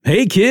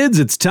Hey kids,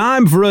 it's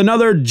time for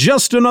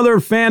just another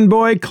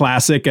Fanboy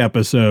Classic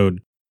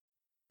episode.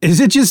 Is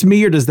it just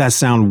me or does that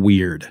sound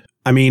weird?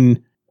 I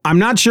mean, I'm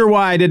not sure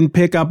why I didn't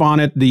pick up on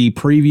it the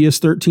previous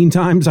 13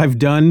 times I've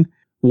done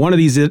one of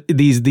these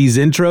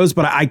intros,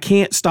 but I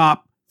can't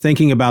stop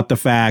thinking about the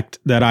fact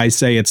that I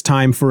say it's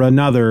time for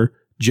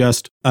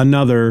just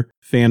another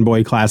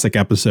Fanboy Classic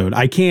episode.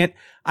 I can't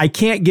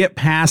get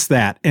past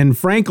that. And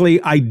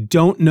frankly, I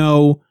don't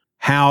know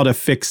how to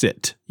fix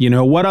it. You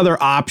know, what other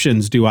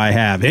options do I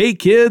have? Hey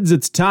kids,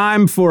 it's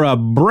time for a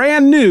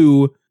brand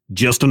new,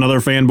 just another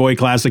Fanboy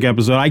Classic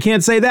episode. I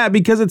can't say that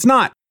because it's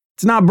not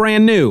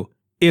brand new.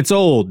 It's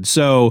old.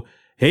 So,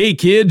 hey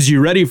kids,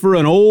 you ready for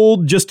an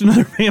old, just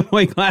another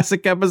Fanboy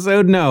Classic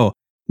episode? No,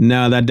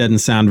 that doesn't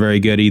sound very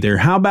good either.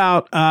 How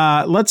about,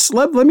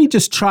 let me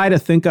just try to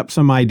think up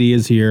some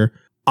ideas here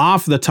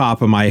off the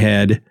top of my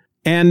head,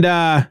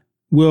 and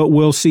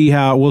we'll see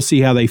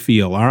how they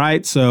feel. All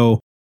right. So,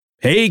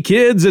 hey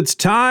kids, it's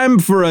time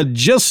for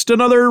just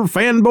another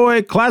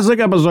Fanboy Classic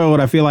episode.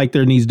 I feel like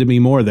there needs to be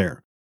more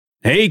there.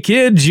 Hey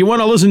kids, you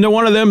want to listen to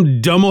one of them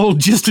dumb old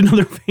just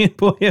another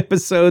Fanboy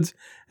episodes?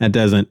 That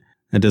doesn't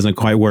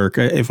quite work.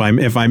 If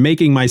I'm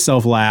making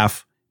myself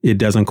laugh, it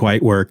doesn't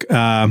quite work.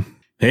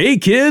 Hey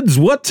kids,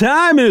 what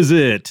time is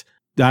it?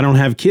 I don't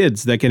have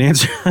kids that can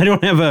answer. I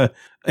don't have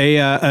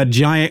a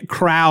giant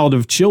crowd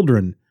of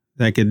children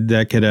that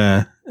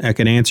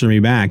could answer me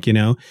back, you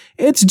know.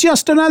 It's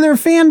just another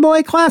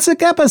Fanboy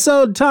Classic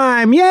episode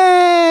time.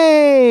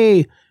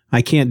 Yay!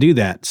 I can't do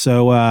that.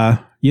 So,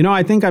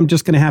 I think I'm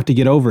just going to have to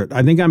get over it.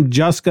 I think I'm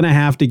just going to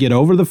have to get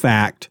over the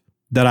fact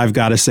that I've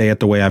got to say it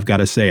the way I've got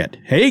to say it.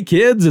 Hey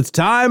kids, it's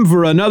time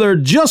for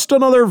just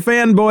another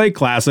Fanboy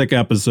Classic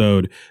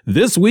episode.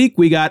 This week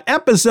we got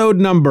episode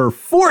number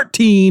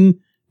 14.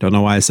 Don't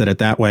know why I said it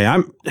that way.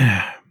 I'm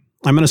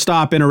going to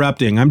stop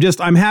interrupting.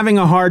 I'm having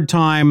a hard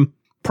time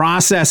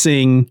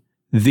processing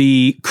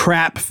the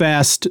crap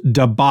fest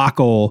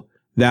debacle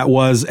that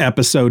was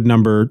episode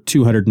number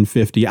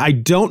 250. I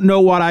don't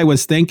know what I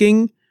was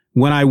thinking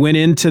when I went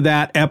into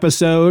that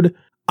episode.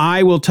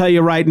 I will tell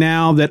you right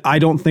now that I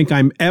don't think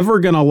I'm ever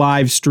going to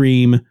live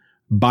stream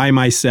by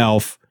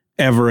myself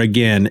ever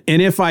again.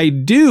 And if I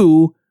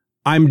do,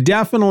 I'm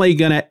definitely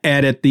going to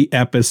edit the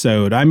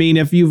episode. I mean,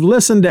 if you've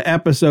listened to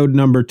episode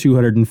number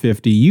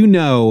 250, you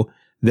know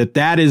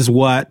that is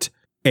what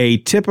a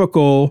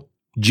typical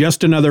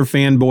Just Another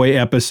Fanboy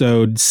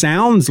episode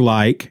sounds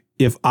like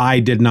if I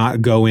did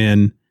not go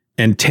in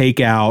and take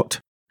out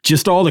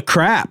just all the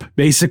crap,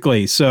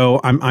 basically.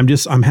 So I'm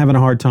having a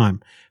hard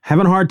time.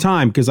 Having a hard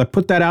time because I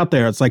put that out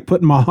there. It's like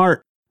putting my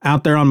heart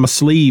out there on my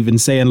sleeve and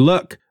saying,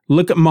 look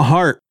at my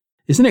heart.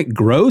 Isn't it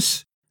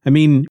gross? I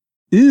mean,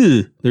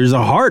 there's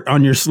a heart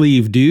on your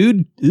sleeve,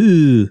 dude.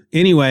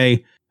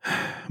 Anyway,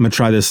 I'm going to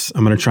try this.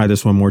 I'm going to try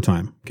this one more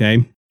time.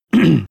 Okay.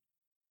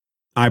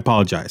 I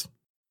apologize.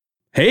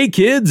 Hey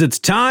kids, it's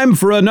time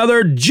for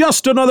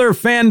just another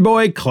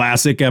Fanboy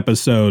Classic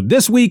episode.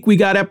 This week we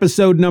got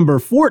episode number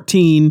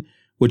 14,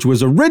 which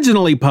was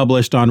originally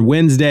published on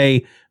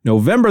Wednesday,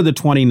 November the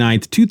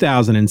 29th,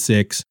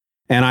 2006.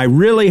 And I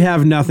really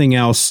have nothing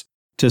else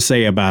to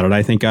say about it.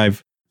 I think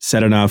I've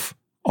said enough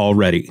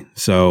already.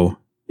 So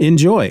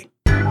enjoy.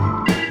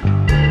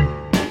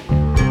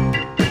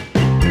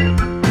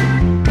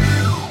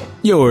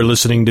 You're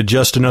listening to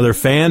Just Another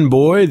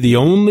Fanboy, the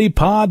only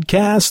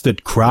podcast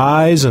that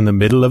cries in the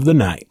middle of the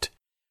night.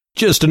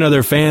 Just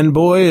Another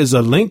Fanboy is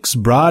a Lynx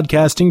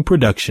Broadcasting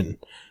production.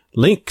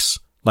 Lynx,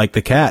 like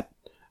the cat.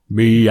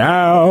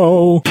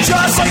 Meow.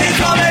 Just like a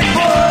comic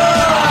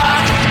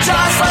book!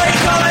 Just like a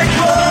comic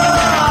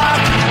book!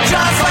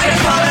 Just like a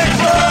comic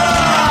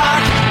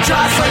book!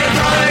 Just like a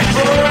comic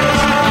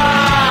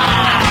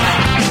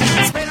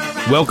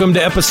book! Welcome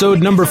to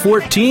episode number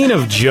 14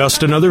 of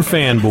Just Another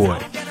Fanboy.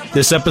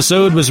 This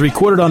episode was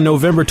recorded on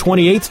November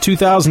 28th,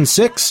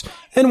 2006,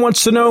 and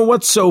wants to know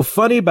what's so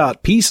funny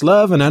about peace,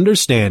 love, and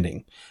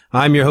understanding.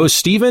 I'm your host,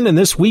 Steven, and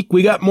this week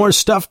we got more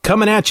stuff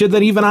coming at you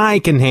than even I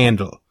can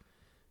handle.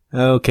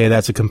 Okay,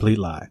 that's a complete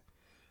lie.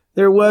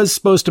 There was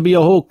supposed to be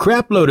a whole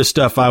crapload of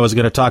stuff I was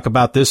going to talk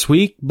about this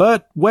week,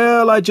 but,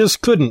 well, I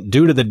just couldn't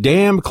due to the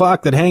damn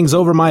clock that hangs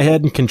over my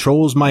head and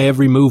controls my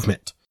every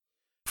movement.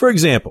 For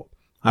example,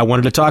 I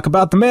wanted to talk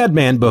about the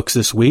Madman books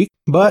this week,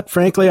 but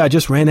frankly, I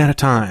just ran out of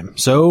time,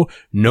 so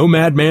no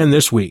Madman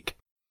this week.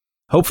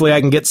 Hopefully I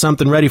can get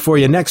something ready for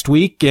you next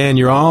week, and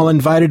you're all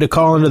invited to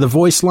call into the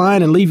voice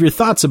line and leave your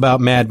thoughts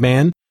about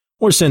Madman,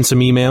 or send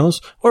some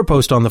emails, or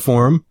post on the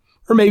forum,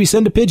 or maybe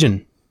send a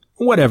pigeon.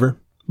 Whatever.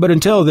 But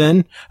until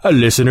then, a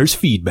listener's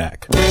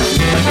feedback.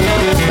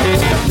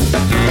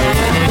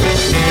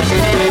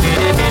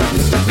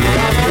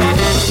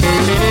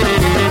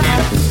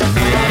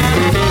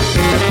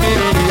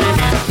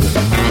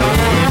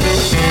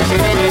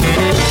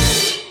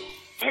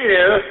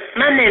 Hello,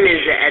 my name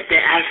is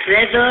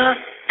Alfredo,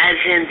 as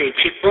in the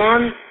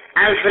chipon,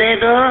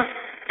 Alfredo,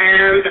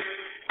 and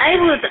I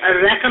would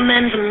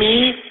recommend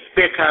me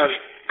because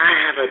I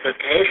have the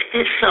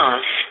tasty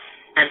sauce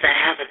and I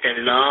have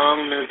the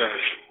long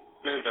noodles.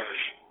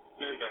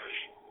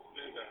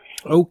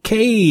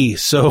 Okay,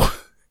 so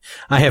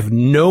I have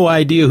no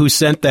idea who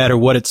sent that or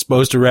what it's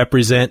supposed to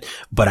represent,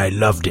 but I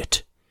loved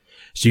it.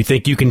 So you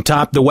think you can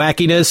top the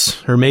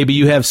wackiness? Or maybe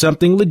you have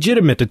something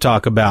legitimate to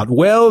talk about?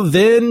 Well,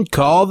 then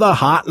call the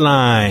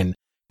hotline.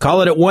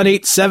 Call it at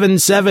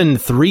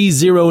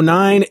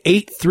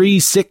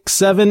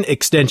 1-877-309-8367,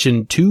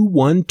 extension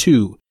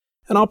 212.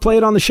 And I'll play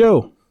it on the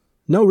show.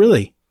 No,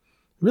 really.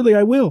 Really,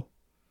 I will.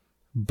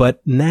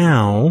 But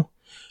now,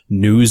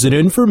 news and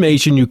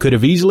information you could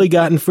have easily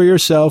gotten for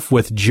yourself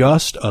with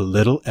just a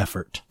little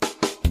effort.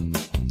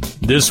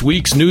 This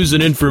week's news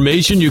and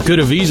information you could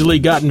have easily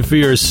gotten for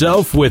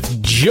yourself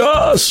with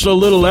just a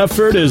little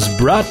effort is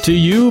brought to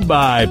you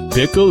by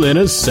Pickle in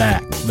a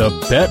Sack, the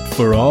pet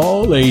for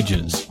all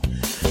ages.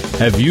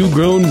 Have you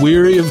grown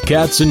weary of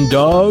cats and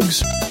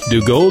dogs?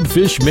 Do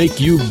goldfish make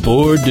you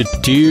bored to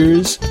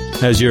tears?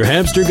 Has your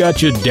hamster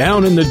got you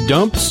down in the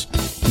dumps?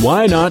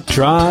 Why not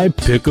try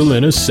Pickle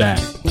in a Sack,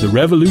 the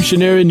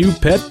revolutionary new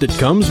pet that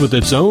comes with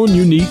its own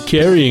unique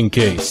carrying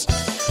case.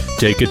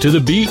 Take it to the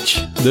beach,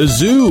 the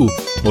zoo,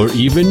 or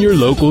even your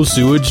local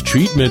sewage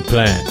treatment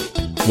plant.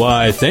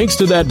 Why, thanks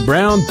to that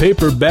brown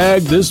paper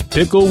bag, this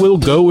pickle will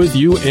go with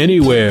you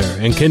anywhere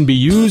and can be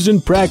used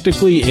in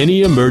practically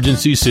any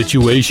emergency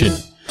situation.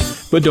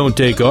 But don't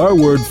take our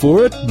word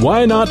for it.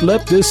 Why not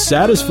let this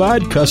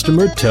satisfied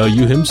customer tell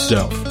you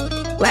himself?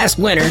 Last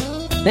winter,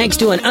 thanks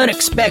to an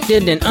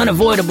unexpected and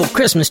unavoidable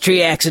Christmas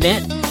tree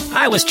accident,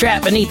 I was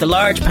trapped beneath a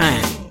large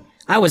pine.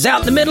 I was out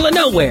in the middle of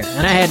nowhere,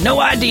 and I had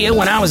no idea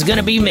when I was going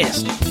to be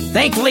missed.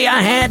 Thankfully,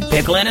 I had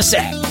Pickle in a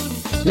Sack.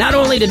 Not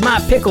only did my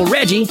pickle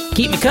Reggie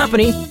keep me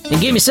company and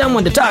give me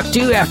someone to talk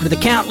to after the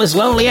countless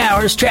lonely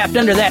hours trapped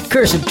under that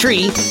cursed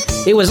tree,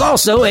 it was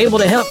also able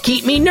to help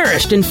keep me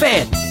nourished and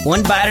fed,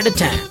 one bite at a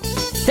time.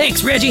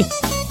 Thanks, Reggie.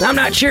 I'm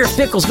not sure if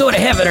pickles go to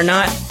heaven or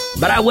not,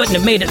 but I wouldn't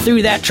have made it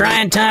through that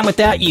trying time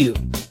without you.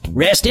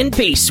 Rest in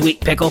peace, sweet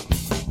pickle.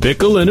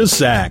 Pickle in a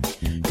Sack,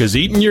 'cause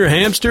eating your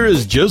hamster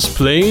is just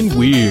plain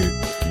weird.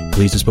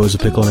 Please dispose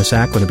of pickle in a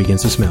sack when it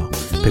begins to smell.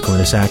 Pickle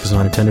in a sack is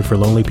not intended for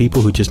lonely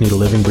people who just need a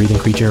living, breathing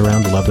creature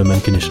around to love them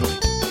unconditionally.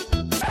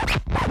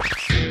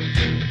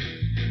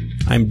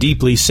 I'm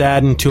deeply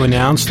saddened to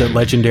announce that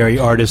legendary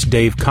artist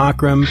Dave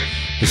Cockrum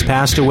has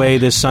passed away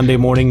this Sunday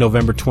morning,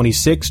 November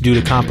 26, due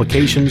to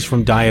complications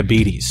from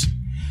diabetes.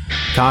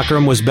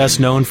 Cockrum was best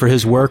known for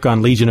his work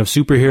on Legion of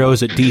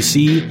Superheroes at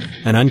DC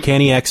and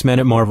Uncanny X-Men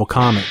at Marvel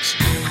Comics,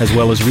 as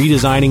well as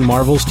redesigning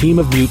Marvel's Team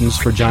of Mutants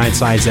for Giant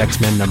Size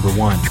X-Men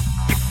 #1.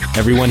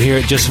 Everyone here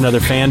at Just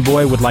Another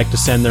Fanboy would like to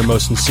send their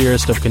most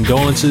sincerest of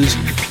condolences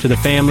to the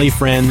family,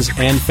 friends,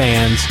 and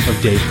fans of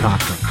Dave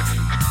Cockrum.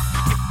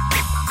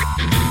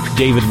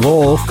 David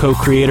Wohl,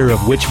 co-creator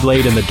of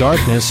Witchblade and the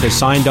Darkness, has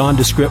signed on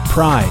to script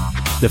Pride,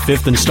 the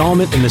 5th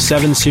installment in the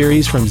Seven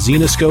series from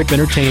Zenescope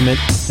Entertainment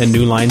and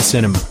New Line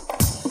Cinema.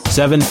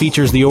 Seven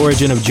features the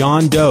origin of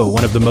John Doe,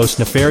 one of the most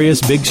nefarious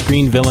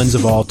big-screen villains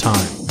of all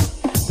time.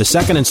 The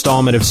second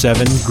installment of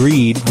Seven,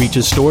 Greed,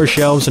 reaches store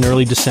shelves in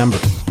early December.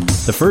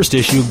 The first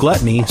issue,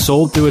 Gluttony,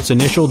 sold through its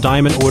initial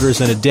diamond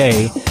orders in a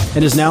day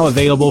and is now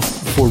available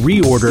for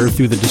reorder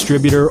through the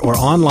distributor or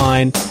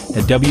online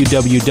at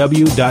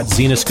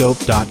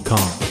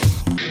www.zenescope.com.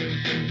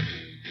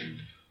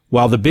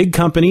 While the big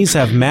companies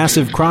have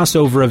massive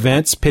crossover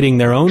events pitting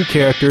their own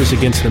characters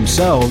against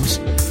themselves,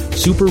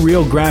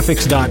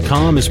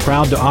 SuperRealGraphics.com is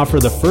proud to offer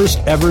the first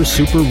ever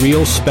Super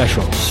Real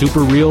special,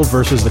 Super Real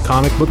versus the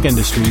comic book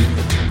industry,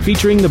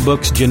 featuring the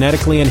book's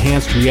genetically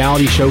enhanced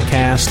reality show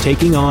cast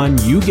taking on,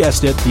 you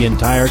guessed it, the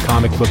entire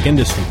comic book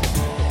industry.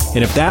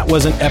 And if that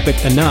wasn't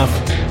epic enough,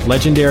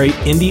 legendary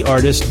indie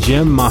artist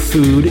Jim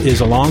Mahfood is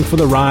along for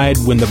the ride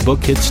when the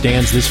book hits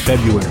stands this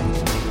February.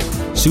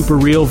 Super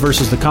Real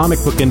versus the comic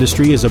book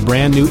industry is a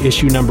brand new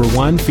issue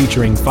 #1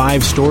 featuring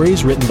 5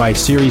 stories written by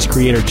series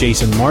creator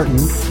Jason Martin,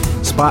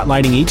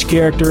 spotlighting each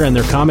character and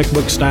their comic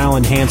book style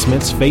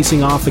enhancements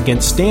facing off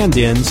against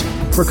stand-ins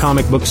for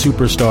comic book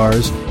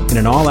superstars in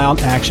an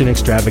all-out action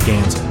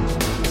extravaganza.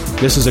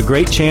 This is a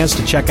great chance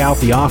to check out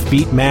the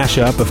offbeat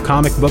mashup of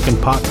comic book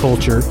and pop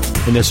culture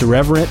in this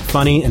irreverent,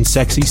 funny, and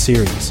sexy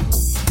series.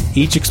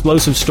 Each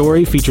explosive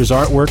story features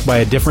artwork by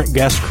a different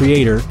guest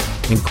creator,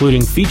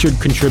 including featured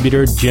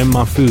contributor Jim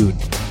Mahfood,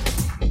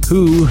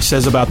 who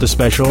says about the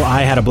special,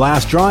 "I had a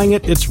blast drawing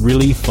it, it's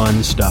really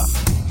fun stuff."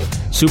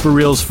 Super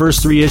Real's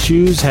first 3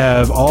 issues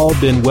have all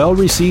been well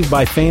received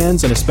by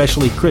fans and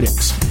especially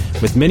critics,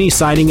 with many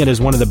citing it as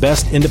one of the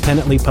best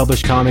independently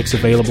published comics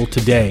available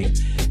today,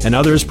 and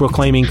others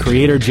proclaiming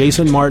creator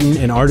Jason Martin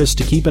an artist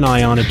to keep an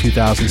eye on in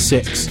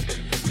 2006.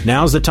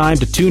 Now's the time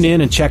to tune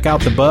in and check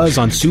out the buzz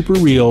on Super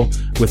Real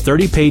with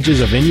 30 pages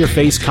of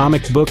in-your-face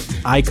comic book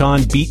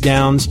icon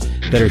beatdowns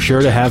that are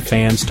sure to have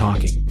fans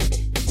talking.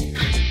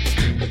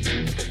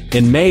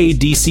 In May,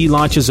 DC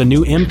launches a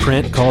new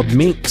imprint called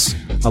Minx,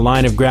 a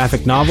line of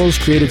graphic novels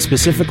created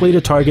specifically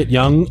to target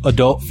young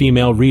adult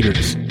female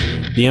readers.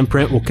 The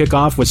imprint will kick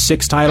off with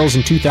 6 titles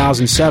in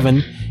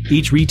 2007,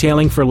 each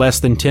retailing for less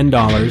than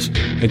 $10,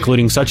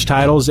 including such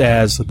titles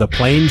as The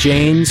Plain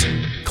Janes,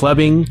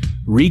 Clubbing,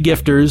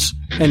 Regifters,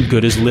 and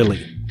Good as Lily.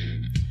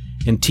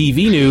 In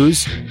TV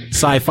news,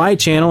 Sci-Fi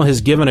Channel has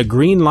given a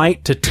green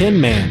light to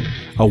Tin Man,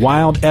 a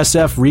wild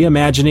SF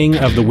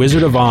reimagining of The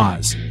Wizard of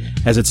Oz,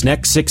 as its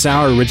next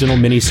 6-hour original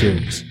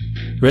miniseries.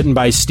 Written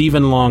by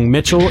Stephen Long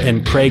Mitchell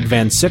and Craig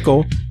Van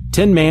Sickle,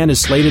 Tin Man is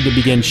slated to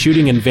begin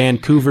shooting in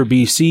Vancouver,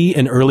 BC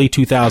in early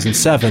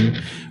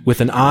 2007,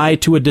 with an eye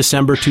to a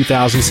December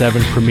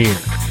 2007 premiere.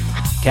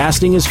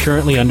 Casting is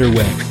currently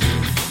underway.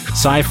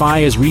 Sci-Fi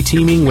is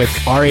reteaming with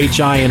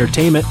RHI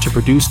Entertainment to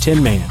produce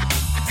Tin Man.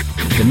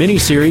 The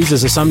miniseries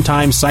is a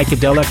sometimes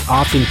psychedelic,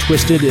 often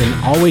twisted,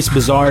 and always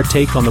bizarre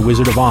take on The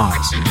Wizard of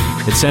Oz.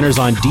 It centers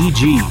on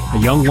DG,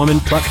 a young woman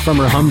plucked from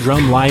her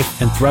humdrum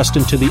life and thrust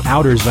into the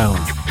Outer Zone,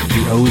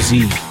 the OZ,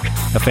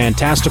 a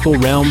fantastical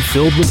realm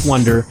filled with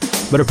wonder,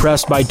 but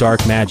oppressed by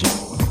dark magic.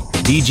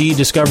 DG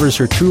discovers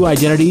her true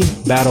identity,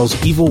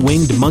 battles evil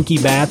winged monkey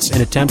bats,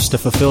 and attempts to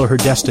fulfill her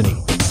destiny.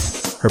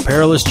 Her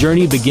perilous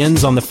journey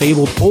begins on the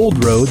fabled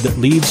Old Road that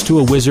leads to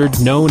a wizard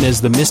known as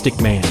the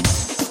Mystic Man.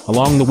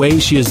 Along the way,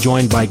 she is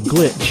joined by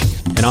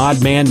Glitch, an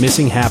odd man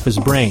missing half his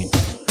brain,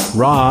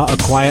 Ra, a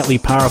quietly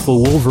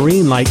powerful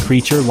Wolverine-like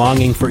creature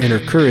longing for inner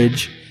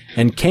courage,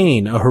 and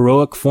Kane, a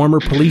heroic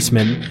former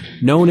policeman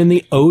known in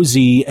the OZ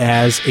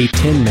as a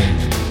Tin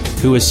Man,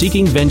 who is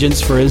seeking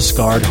vengeance for his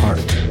scarred heart.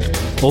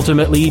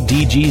 Ultimately,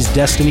 DG's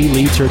destiny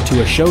leads her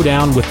to a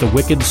showdown with the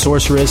wicked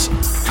sorceress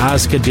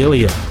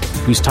Azkadelia,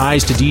 whose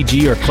ties to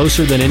DG are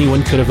closer than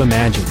anyone could have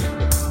imagined.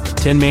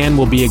 Tin Man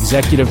will be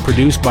executive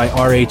produced by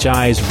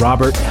RHI's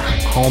Robert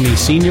Halmy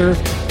Sr.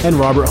 and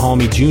Robert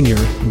Halmy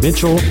Jr.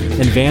 Mitchell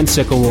and Van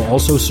Sickle will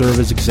also serve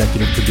as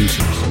executive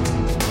producers.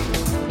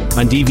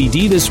 On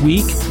DVD this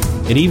week,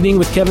 An Evening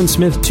with Kevin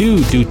Smith 2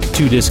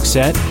 2-disc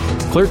set,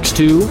 Clerks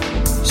 2,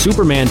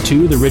 Superman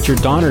 2, the Richard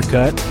Donner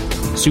cut,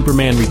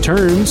 Superman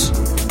Returns,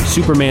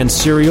 Superman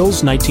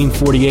Serials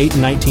 1948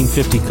 and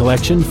 1950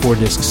 collection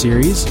 4-disc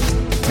series,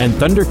 and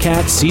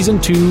Thundercats Season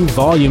 2,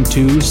 Volume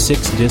 2,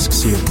 6-disc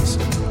series.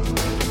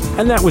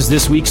 And that was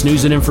this week's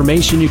news and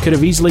information you could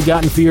have easily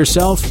gotten for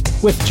yourself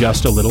with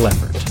just a little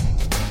effort.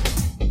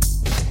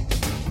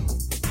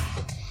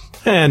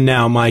 And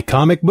now my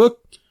comic book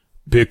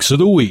picks of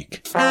the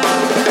week.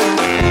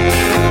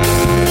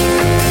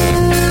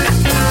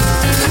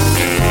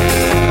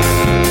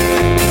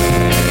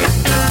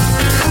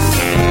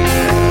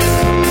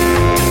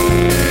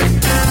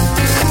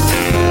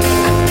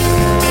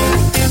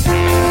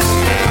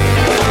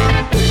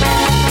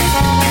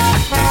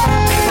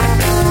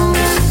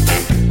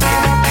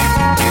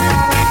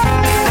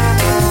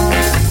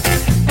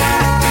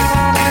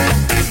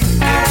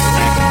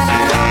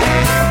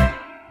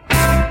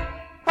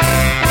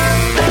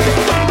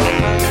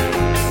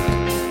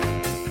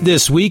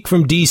 This week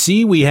from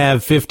DC, we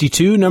have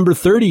 52, number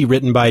 30,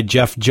 written by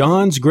Jeff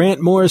Johns, Grant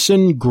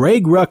Morrison,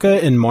 Greg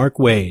Rucka, and Mark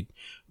Waid.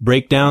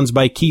 Breakdowns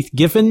by Keith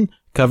Giffen,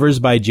 covers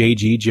by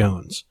J.G.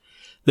 Jones.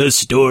 The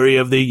story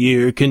of the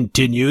year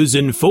continues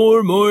in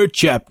 4 more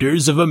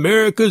chapters of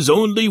America's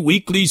only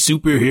weekly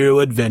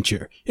superhero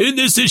adventure. In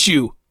this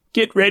issue,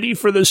 get ready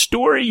for the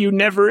story you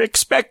never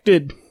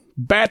expected.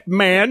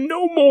 Batman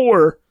No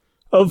More.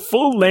 A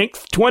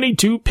full-length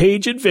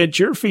 22-page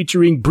adventure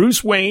featuring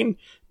Bruce Wayne,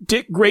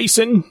 Dick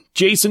Grayson,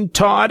 Jason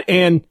Todd,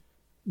 and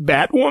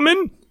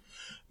Batwoman?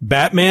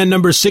 Batman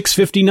number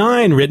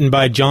 659, written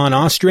by John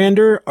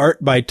Ostrander,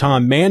 art by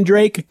Tom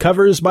Mandrake,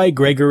 covers by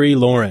Gregory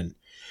Lauren.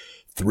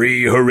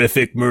 3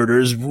 horrific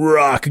murders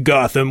rock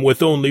Gotham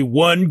with only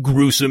one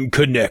gruesome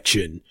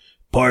connection.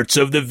 Parts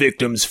of the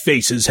victims'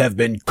 faces have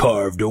been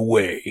carved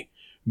away.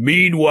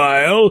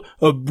 Meanwhile,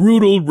 a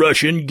brutal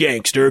Russian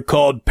gangster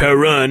called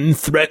Perun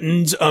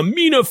threatens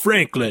Amina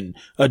Franklin,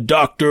 a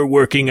doctor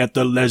working at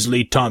the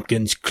Leslie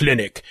Tompkins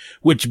Clinic,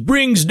 which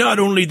brings not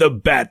only the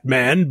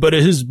Batman, but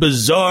his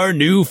bizarre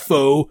new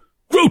foe,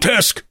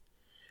 Grotesque.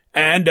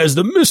 And as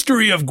the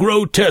mystery of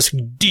Grotesque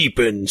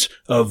deepens,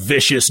 a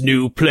vicious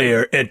new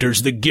player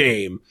enters the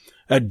game,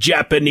 a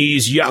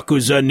Japanese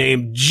Yakuza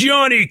named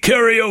Johnny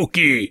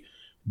Karaoke.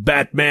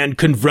 Batman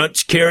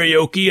confronts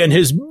Karaoke and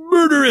his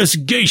murderous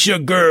geisha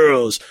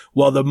girls,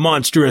 while the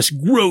monstrous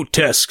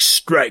Grotesque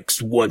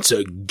strikes once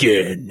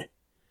again.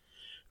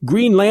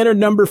 Green Lantern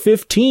number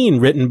 15,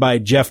 written by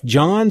Jeff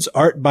Johns,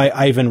 art by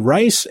Ivan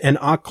Rice and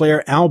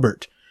Auclair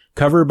Albert,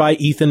 cover by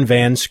Ethan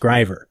Van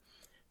Scriver.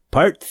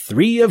 Part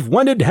 3 of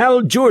Wanted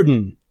Hal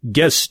Jordan,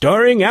 guest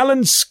starring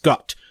Alan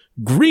Scott,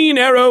 Green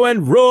Arrow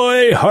and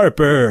Roy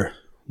Harper.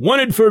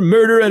 Wanted for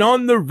murder and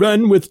on the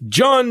run with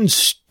John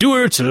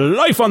Stewart's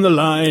life on the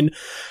line,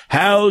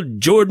 Hal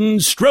Jordan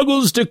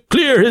struggles to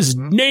clear his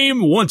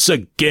name once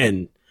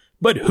again.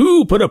 But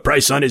who put a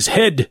price on his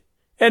head?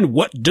 And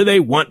what do they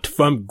want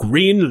from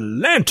Green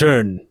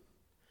Lantern?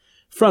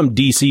 From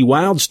DC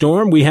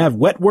Wildstorm, we have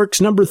Wetworks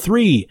number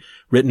 3,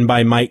 written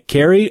by Mike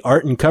Carey,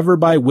 art and cover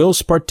by Will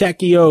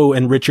Spartacchio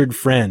and Richard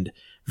Friend,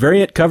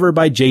 variant cover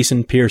by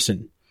Jason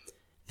Pearson.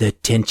 The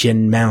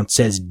tension mounts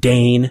as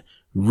Dane,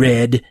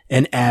 Red,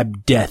 and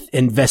Abdeath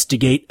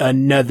investigate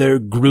another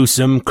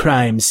gruesome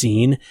crime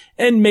scene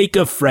and make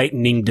a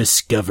frightening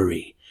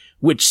discovery,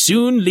 which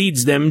soon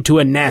leads them to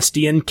a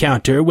nasty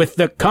encounter with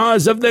the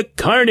cause of the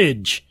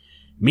carnage.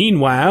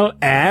 Meanwhile,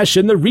 Ash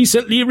and the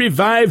recently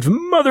revived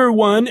Mother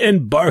One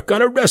embark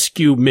on a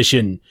rescue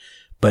mission.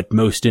 But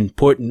most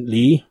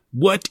importantly,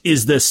 what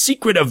is the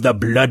secret of the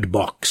Blood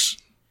Box?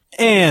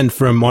 And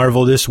from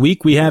Marvel this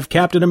week, we have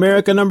Captain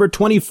America number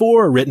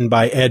 24, written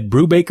by Ed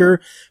Brubaker,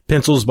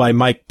 pencils by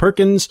Mike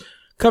Perkins,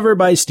 cover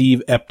by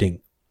Steve Epting.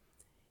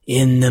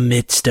 In the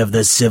midst of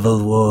the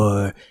Civil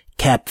War,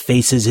 Cap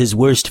faces his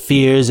worst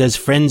fears as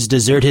friends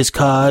desert his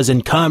cause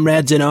and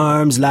comrades in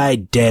arms lie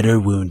dead or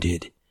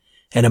wounded.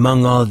 And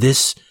among all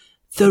this,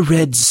 the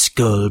Red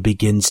Skull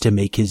begins to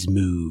make his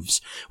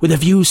moves, with a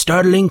few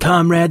startling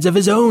comrades of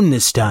his own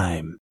this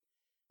time.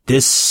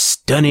 This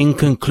stunning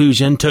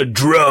conclusion to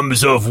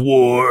Drums of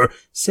War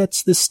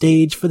sets the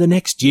stage for the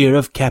next year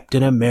of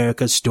Captain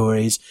America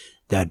stories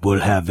that will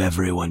have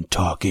everyone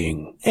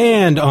talking.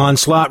 And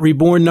Onslaught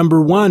Reborn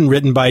number 1,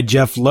 written by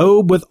Jeff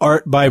Loeb with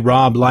art by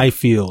Rob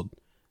Liefeld.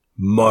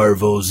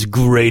 Marvel's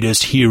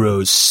greatest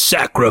heroes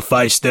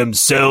sacrifice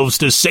themselves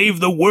to save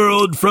the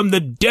world from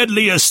the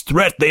deadliest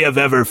threat they have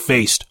ever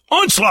faced.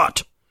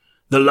 Onslaught!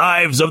 The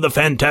lives of the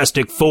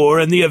Fantastic Four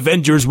and the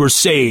Avengers were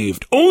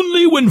saved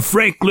only when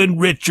Franklin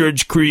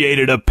Richards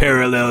created a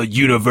parallel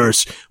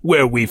universe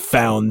where we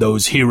found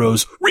those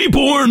heroes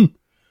reborn.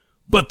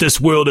 But this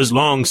world has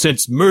long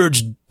since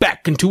merged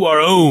back into our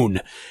own,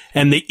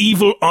 and the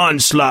evil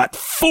Onslaught,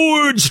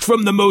 forged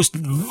from the most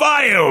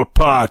vile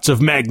parts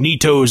of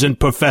Magneto's and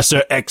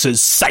Professor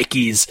X's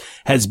psyches,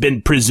 has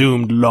been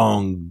presumed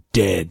long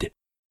dead.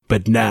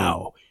 But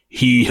now,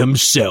 he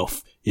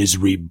himself is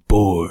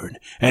reborn,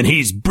 and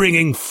he's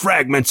bringing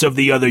fragments of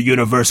the other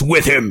universe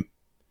with him.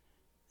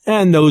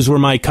 And those were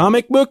my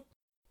comic book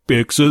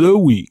picks of the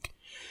week.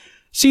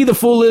 See the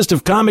full list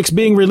of comics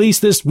being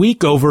released this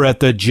week over at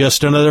the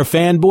Just Another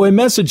Fanboy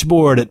message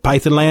board at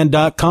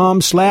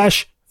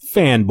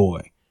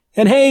pythonland.com/fanboy.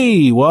 And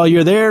hey, while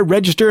you're there,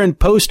 register and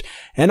post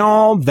and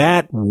all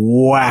that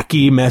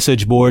wacky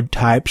message board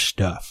type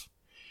stuff.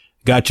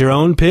 Got your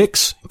own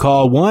picks?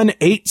 Call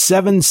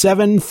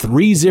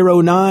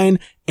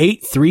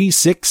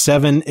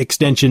 1-877-309-8367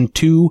 extension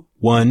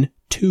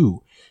 212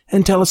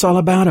 and tell us all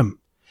about them.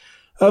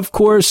 Of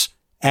course,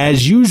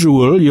 as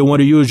usual, you'll want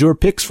to use your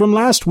picks from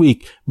last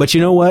week, but you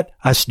know what?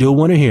 I still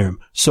want to hear them.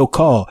 So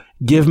call.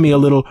 Give me a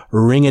little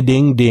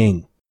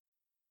ring-a-ding-ding.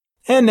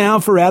 And now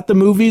for At the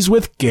Movies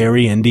with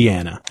Gary,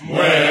 Indiana.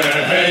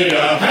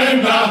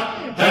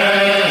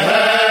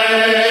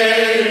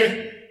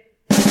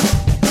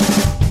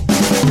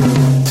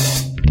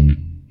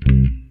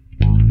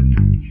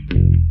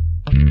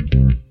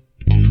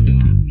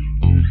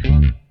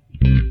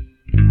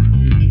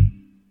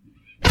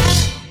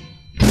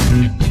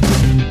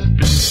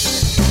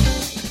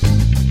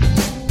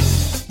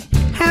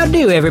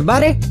 Howdy,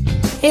 everybody.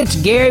 It's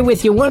Gary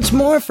with you once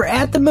more for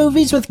At the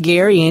Movies with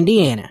Gary,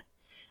 Indiana.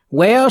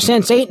 Well,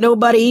 since ain't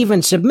nobody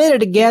even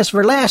submitted a guess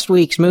for last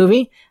week's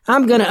movie,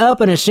 I'm gonna up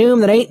and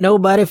assume that ain't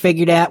nobody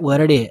figured out what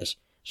it is.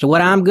 So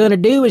what I'm gonna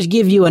do is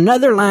give you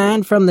another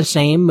line from the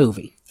same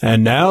movie.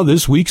 And now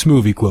this week's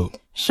movie quote.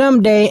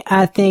 Someday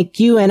I think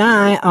you and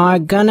I are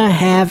gonna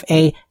have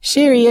a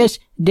serious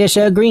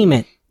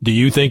disagreement. Do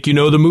you think you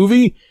know the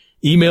movie?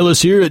 Email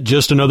us here at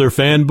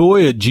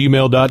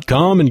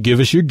justanotherfanboy@gmail.com and give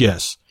us your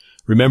guess.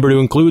 Remember to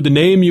include the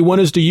name you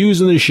want us to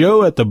use in the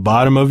show at the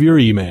bottom of your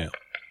email.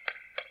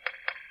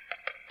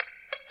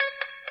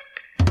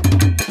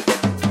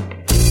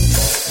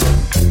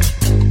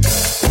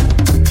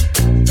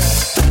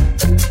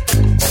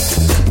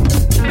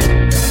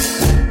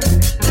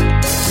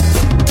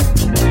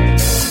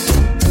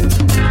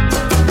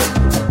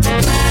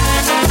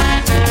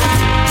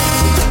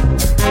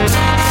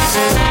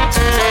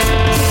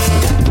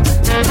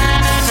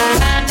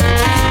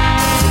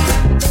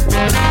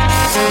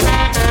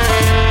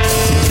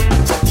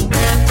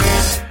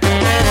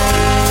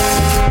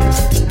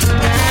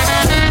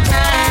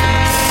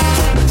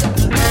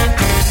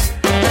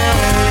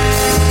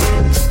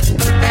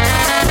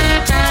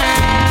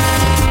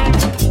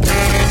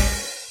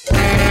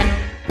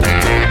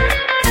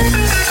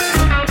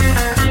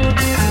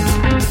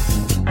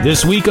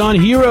 This week on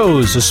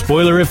Heroes, a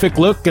spoilerific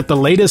look at the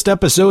latest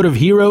episode of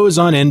Heroes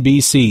on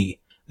NBC.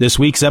 This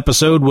week's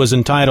episode was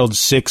entitled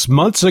 6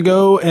 Months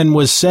Ago and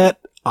was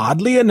set,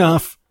 oddly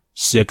enough,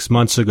 6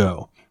 months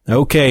ago.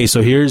 Okay,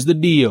 so here's the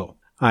deal.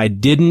 I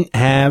didn't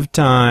have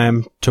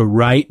time to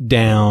write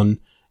down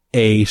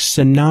a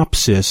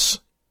synopsis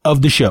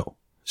of the show.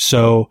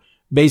 So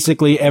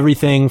basically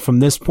everything from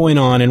this point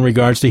on in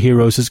regards to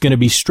Heroes is going to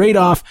be straight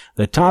off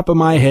the top of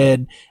my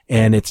head,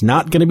 and it's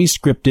not going to be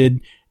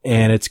scripted.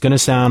 And it's going to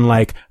sound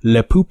like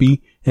Le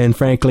Poopy, and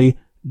frankly,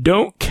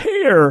 don't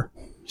care.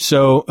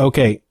 So,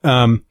 okay,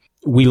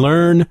 we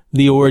learn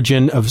the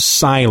origin of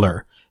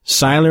Sylar.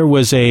 Sylar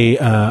was a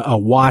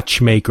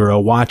watchmaker, a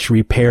watch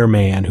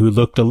repairman who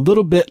looked a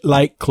little bit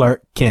like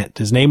Clark Kent.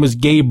 His name was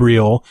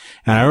Gabriel,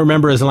 and I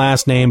remember his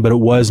last name, but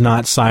it was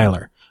not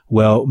Sylar.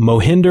 Well,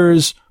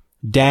 Mohinder's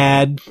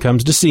dad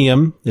comes to see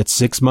him. It's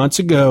 6 months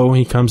ago.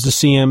 He comes to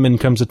see him and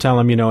comes to tell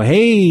him,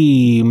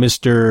 hey,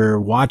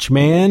 Mr.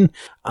 Watchman,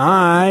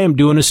 I am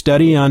doing a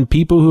study on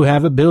people who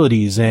have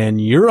abilities and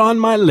you're on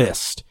my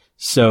list.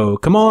 So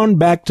come on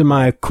back to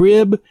my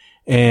crib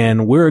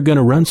and we're going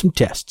to run some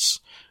tests.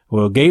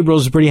 Well,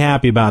 Gabriel's pretty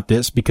happy about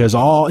this because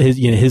all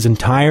his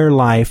entire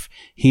life,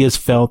 he has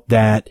felt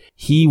that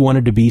he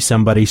wanted to be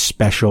somebody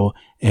special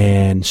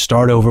and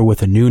start over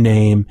with a new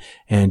name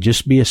and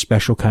just be a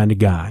special kind of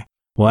guy.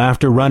 Well,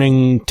 after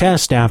running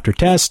test after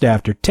test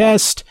after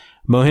test,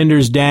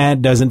 Mohinder's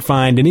dad doesn't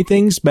find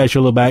anything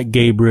special about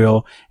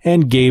Gabriel,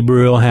 and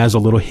Gabriel has a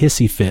little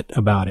hissy fit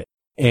about it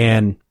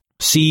and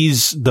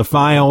sees the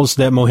files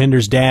that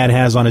Mohinder's dad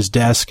has on his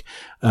desk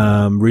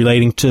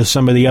relating to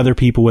some of the other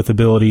people with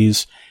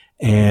abilities,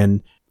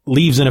 and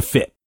leaves in a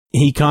fit.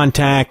 He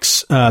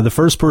contacts the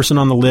first person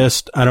on the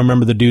list. I don't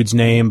remember the dude's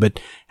name, but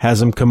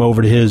has him come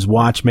over to his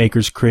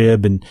watchmaker's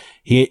crib, and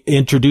he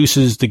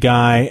introduces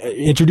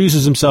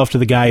himself to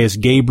the guy as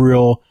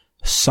Gabriel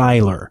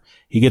Seiler.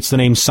 He gets the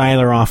name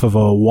Seiler off of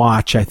a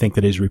watch, I think,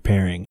 that he's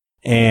repairing.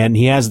 And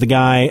he has the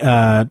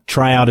guy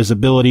try out his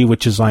ability,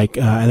 which is like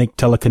I think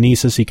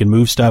telekinesis. He can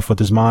move stuff with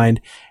his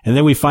mind. And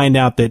then we find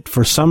out that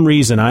for some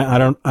reason, I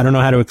don't know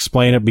how to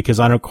explain it because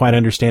I don't quite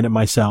understand it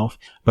myself.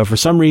 But for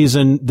some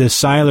reason, this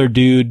Seiler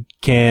dude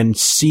can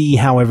see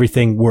how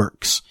everything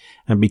works,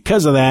 and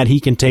because of that,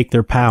 he can take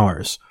their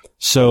powers.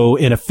 So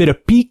in a fit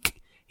of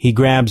pique, he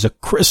grabs a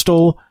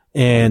crystal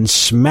and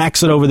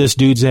smacks it over this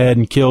dude's head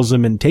and kills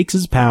him and takes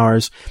his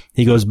powers.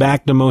 He goes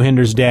back to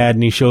Mohinder's dad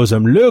and he shows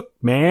him, look,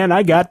 man,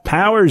 I got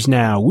powers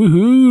now.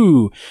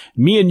 Woohoo.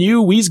 Me and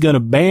you, we's gonna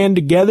band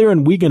together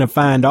and we gonna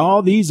find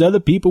all these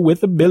other people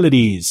with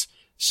abilities.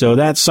 So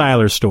that's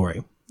Seiler's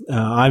story.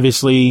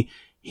 Obviously,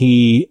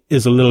 he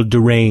is a little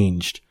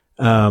deranged.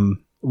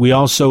 We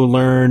also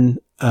learn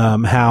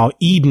how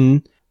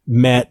Eden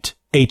met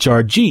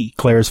HRG,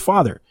 Claire's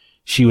father.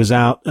 She was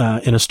out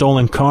in a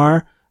stolen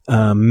car.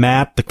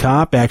 Matt, the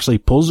cop, actually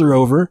pulls her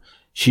over.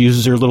 She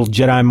uses her little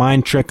Jedi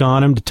mind trick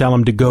on him to tell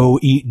him to go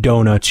eat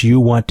donuts. You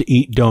want to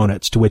eat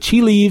donuts. To which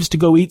he leaves to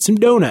go eat some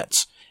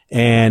donuts.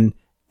 And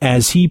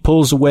as he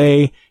pulls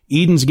away,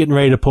 Eden's getting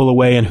ready to pull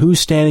away. And who's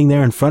standing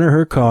there in front of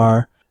her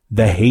car?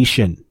 The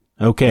Haitian.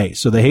 Okay,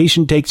 so the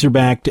Haitian takes her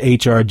back to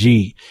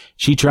HRG.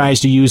 She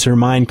tries to use her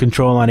mind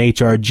control on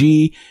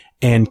HRG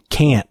and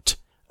can't.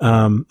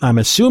 I'm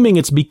assuming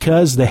it's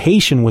because the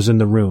Haitian was in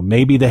the room.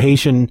 Maybe the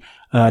Haitian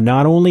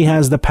not only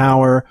has the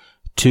power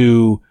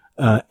to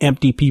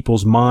empty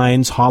people's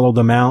minds, hollow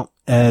them out,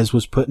 as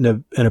was put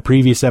in a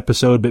previous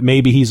episode, but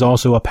maybe he's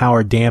also a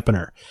power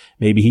dampener.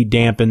 Maybe he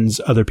dampens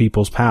other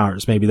people's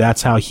powers. Maybe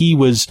that's how he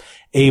was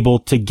able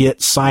to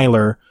get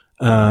Seiler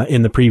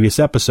in the previous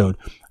episode.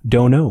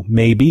 Don't know.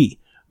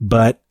 Maybe.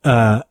 But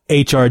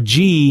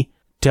HRG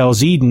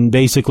tells Eden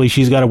basically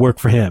she's got to work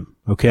for him.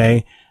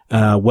 Okay?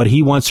 What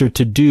he wants her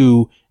to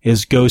do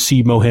is go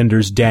see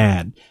Mohinder's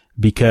dad,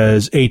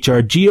 because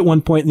HRG at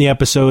one point in the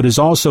episode is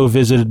also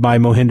visited by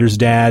Mohinder's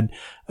dad.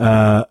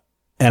 And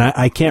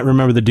I can't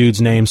remember the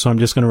dude's name, so I'm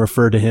just going to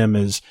refer to him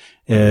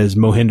as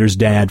Mohinder's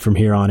dad from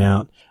here on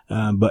out.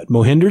 But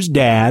Mohinder's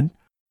dad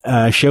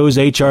shows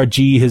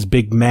HRG his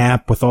big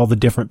map with all the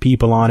different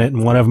people on it.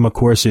 And one of them, of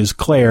course, is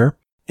Claire.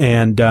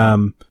 And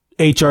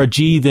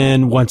HRG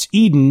then wants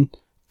Eden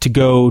to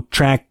go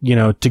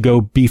to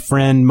go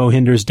befriend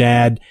Mohinder's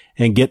dad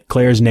and get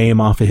Claire's name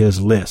off of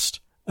his list.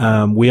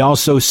 We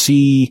also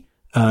see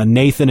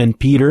Nathan and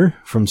Peter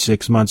from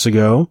 6 months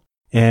ago,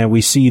 and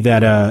we see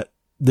that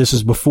this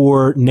is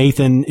before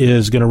Nathan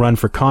is going to run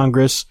for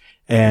Congress,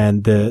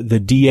 and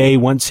the DA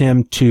wants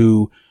him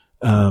to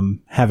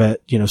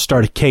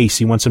start a case.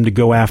 He wants him to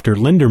go after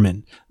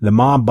Linderman, the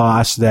mob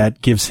boss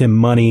that gives him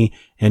money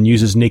and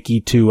uses Nikki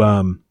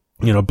to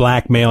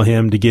blackmail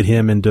him to get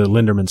him into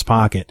Linderman's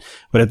pocket.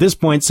 But at this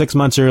point, 6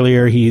 months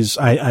earlier,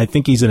 I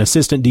think he's an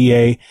assistant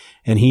DA,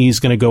 and he's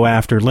going to go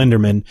after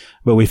Linderman.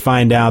 But we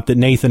find out that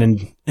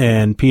Nathan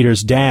and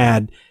Peter's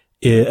dad,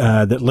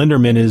 that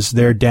Linderman is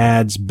their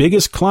dad's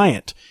biggest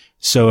client.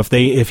 So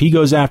if he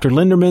goes after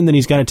Linderman, then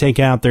he's got to take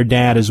out their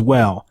dad as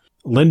well.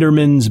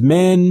 Linderman's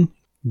men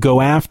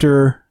go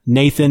after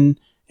Nathan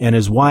and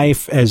his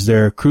wife as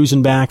they're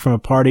cruising back from a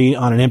party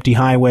on an empty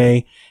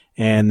highway.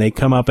 And they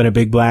come up in a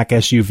big black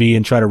SUV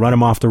and try to run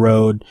him off the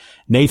road.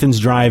 Nathan's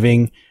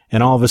driving,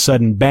 and all of a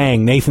sudden,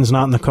 bang, Nathan's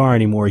not in the car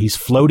anymore. He's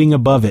floating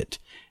above it.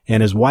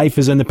 And his wife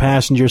is in the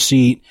passenger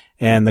seat,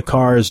 and the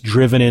car is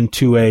driven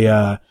into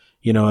the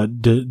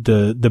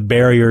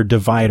barrier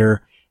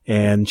divider,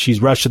 and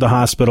she's rushed to the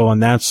hospital,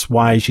 and that's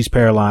why she's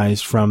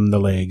paralyzed from the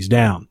legs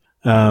down.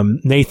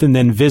 Nathan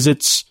then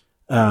visits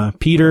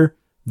Peter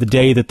the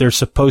day that they're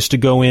supposed to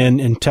go in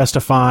and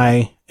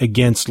testify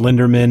against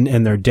Linderman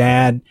and their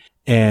dad.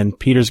 And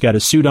Peter's got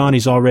his suit on.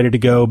 He's all ready to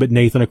go. But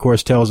Nathan, of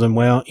course, tells him,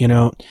 well,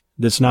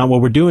 that's not what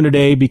we're doing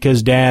today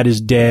because Dad is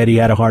dead. He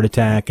had a heart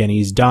attack and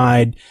he's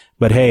died.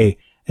 But hey,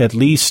 at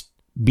least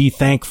be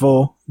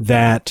thankful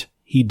that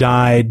he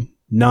died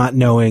not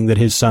knowing that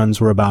his sons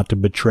were about to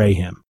betray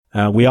him.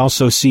 We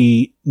also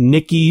see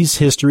Nikki's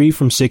history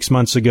from 6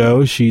 months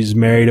ago. She's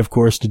married, of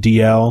course, to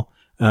DL.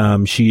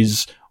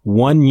 She's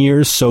 1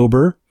 year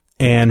sober,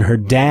 and her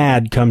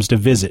dad comes to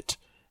visit.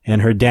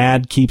 And her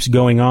dad keeps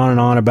going on and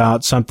on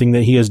about something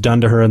that he has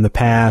done to her in the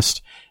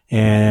past,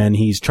 and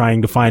he's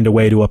trying to find a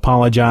way to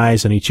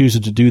apologize, and he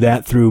chooses to do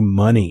that through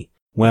money.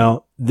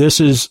 Well, this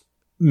is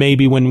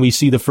maybe when we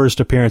see the first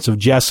appearance of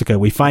Jessica.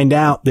 We find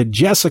out that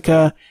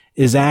Jessica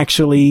is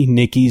actually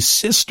Nikki's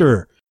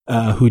sister,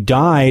 who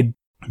died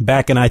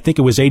back in, I think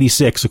it was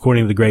 86,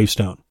 according to the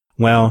gravestone.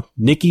 Well,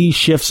 Nikki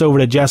shifts over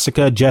to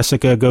Jessica.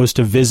 Jessica goes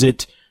to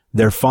visit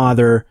their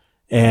father,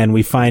 and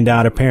we find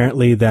out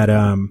apparently that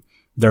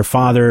their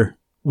father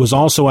was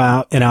also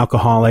an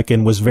alcoholic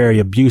and was very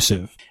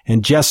abusive.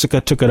 And Jessica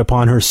took it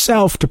upon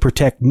herself to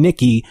protect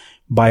Nikki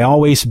by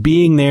always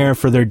being there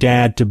for their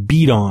dad to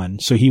beat on,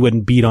 so he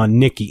wouldn't beat on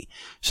Nikki.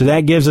 So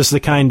that gives us the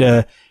kind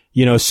of,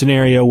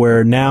 scenario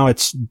where now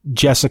it's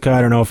Jessica. I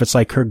don't know if it's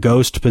like her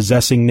ghost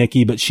possessing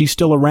Nikki, but she's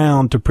still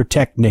around to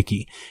protect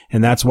Nikki.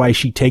 And that's why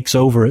she takes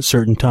over at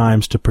certain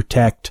times to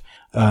protect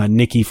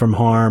Nikki from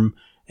harm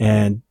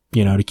and,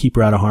 to keep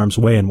her out of harm's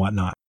way and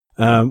whatnot.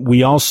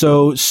 We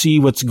also see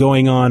what's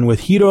going on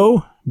with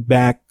Hiro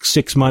back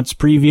 6 months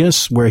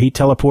previous, where he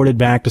teleported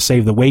back to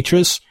save the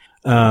waitress.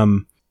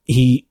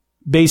 He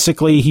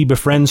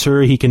befriends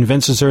her. He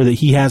convinces her that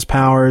he has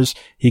powers.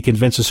 He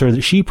convinces her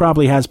that she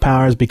probably has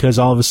powers because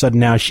all of a sudden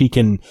now she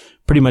can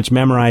pretty much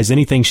memorize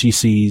anything she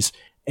sees,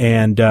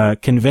 and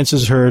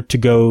convinces her to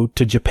go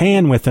to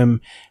Japan with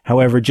him.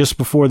 However, just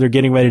before they're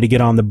getting ready to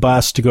get on the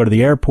bus to go to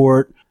the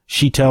airport,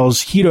 she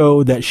tells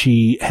Hiro that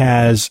she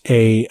has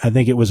I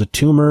think it was a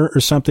tumor or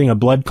something, a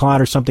blood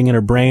clot or something in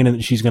her brain, and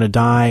that she's going to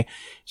die.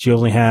 She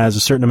only has a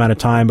certain amount of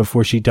time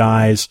before she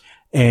dies.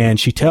 And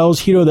she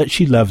tells Hiro that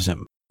she loves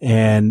him.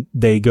 And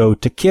they go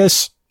to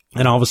kiss,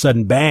 and all of a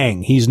sudden,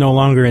 bang, he's no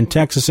longer in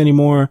Texas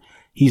anymore.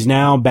 He's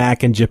now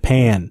back in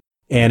Japan.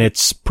 And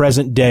it's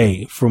present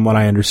day, from what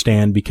I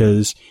understand,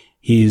 because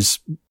he's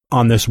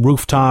on this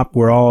rooftop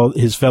where all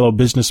his fellow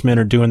businessmen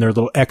are doing their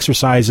little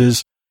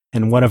exercises.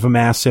 And one of them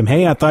asks him,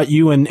 "Hey, I thought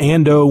you and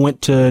Ando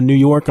went to New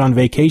York on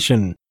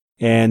vacation."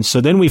 And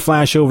so then we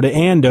flash over to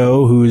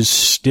Ando, who's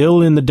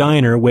still in the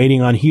diner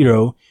waiting on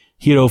Hiro.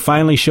 Hiro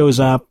finally shows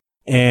up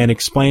and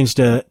explains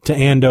to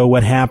Ando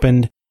what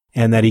happened,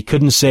 and that he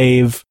couldn't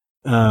save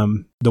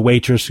the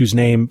waitress, whose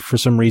name for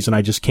some reason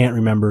I just can't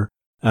remember,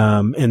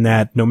 and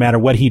that no matter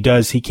what he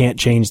does, he can't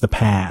change the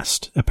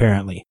past,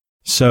 apparently.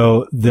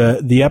 So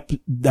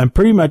I'm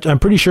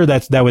pretty sure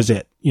that was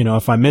it.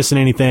 If I'm missing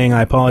anything,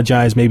 I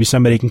apologize. Maybe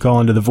somebody can call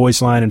into the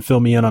voice line and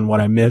fill me in on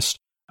what I missed.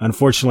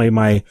 Unfortunately,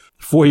 my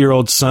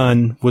 4-year-old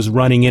son was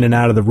running in and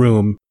out of the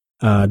room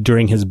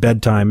during his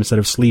bedtime. Instead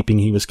of sleeping,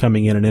 he was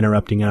coming in and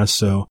interrupting us.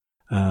 So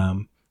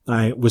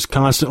I was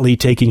constantly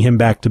taking him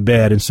back to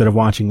bed instead of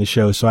watching the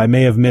show. So I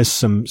may have missed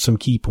some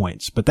key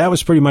points, but that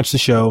was pretty much the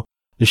show.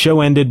 The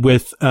show ended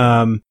with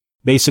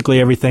basically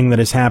everything that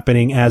is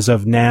happening as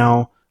of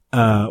now,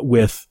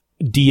 with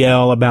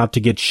DL about to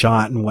get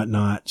shot and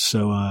whatnot.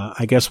 So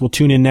I guess we'll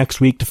tune in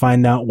next week to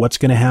find out what's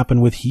going to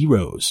happen with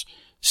Heroes.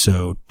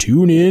 So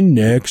tune in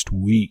next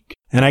week.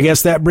 And I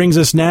guess that brings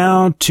us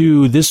now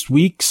to this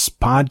week's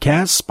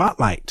podcast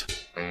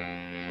Spotlight.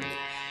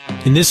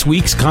 In this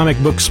week's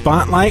Comic Book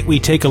Spotlight, we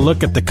take a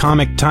look at the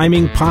Comic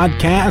Timing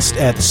podcast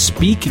at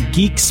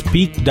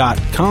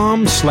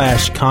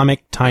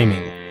speakgeekspeak.com/comic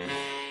timing.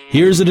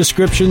 Here's a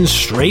description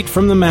straight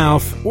from the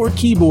mouth or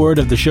keyboard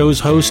of the show's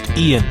host,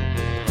 Ian.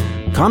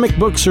 Comic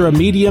books are a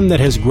medium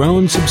that has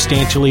grown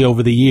substantially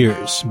over the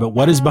years, but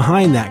what is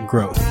behind that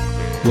growth?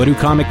 What do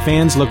comic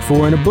fans look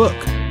for in a book?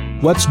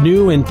 What's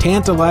new and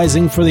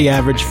tantalizing for the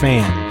average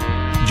fan?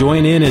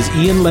 Join in as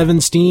Ian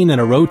Levinstein and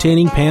a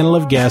rotating panel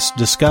of guests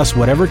discuss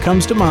whatever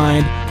comes to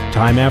mind,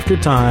 time after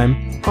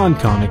time, on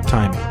Comic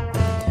Timing.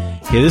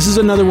 Okay, this is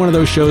another one of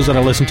those shows that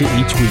I listen to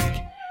each week.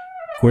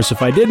 Of course,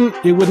 if I didn't,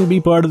 it wouldn't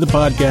be part of the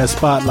podcast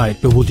Spotlight,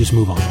 but we'll just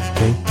move on,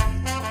 okay?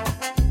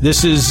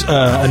 This is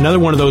another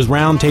one of those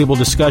roundtable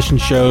discussion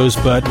shows,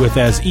 but with,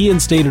 as Ian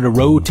stated, a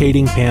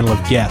rotating panel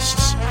of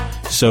guests.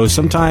 So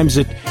sometimes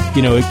it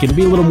can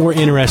be a little more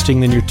interesting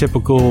than your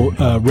typical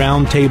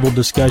roundtable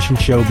discussion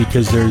show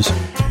because there's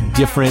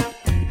different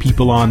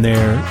people on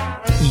there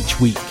each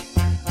week.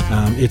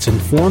 It's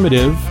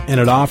informative, and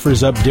it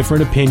offers up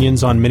different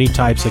opinions on many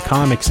types of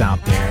comics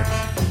out there.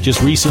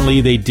 Just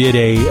recently, they did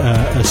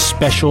a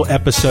special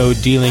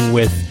episode dealing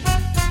with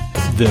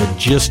the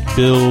Just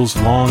Bill's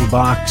Long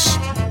Box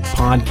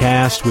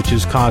podcast, which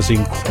is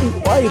causing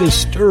quite a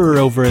stir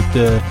over at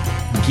the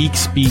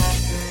GeekSpeak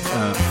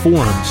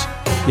forums.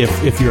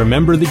 If you're a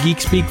member of the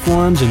GeekSpeak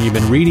forums and you've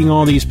been reading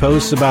all these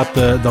posts about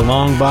the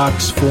Long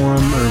Box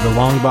forum or the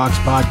Long Box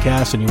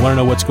podcast and you want to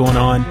know what's going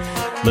on,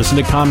 listen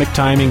to Comic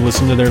Timing,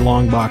 listen to their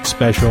Long Box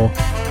special.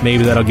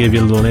 Maybe that'll give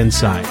you a little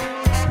insight.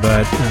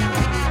 But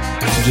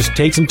so just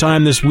take some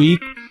time this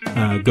week.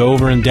 Go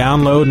over and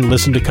download and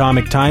listen to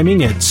Comic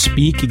Timing at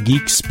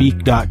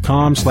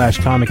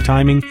speakgeekspeak.com/comic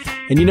timing.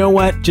 And you know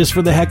what? Just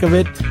for the heck of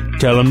it,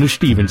 tell them that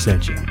Steven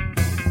sent you.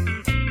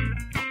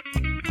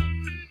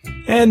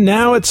 And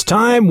now it's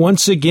time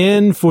once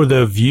again for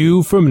The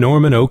View from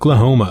Norman,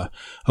 Oklahoma,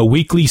 a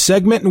weekly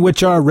segment in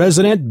which our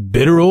resident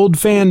bitter old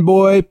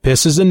fanboy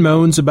pisses and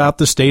moans about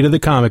the state of the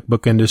comic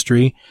book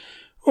industry,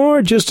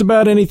 or just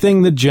about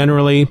anything that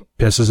generally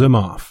pisses him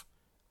off.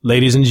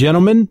 Ladies and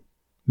gentlemen,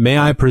 may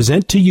I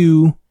present to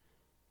you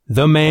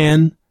the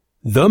man,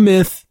 the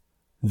myth,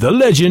 the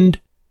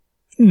legend,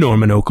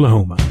 Norman,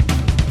 Oklahoma.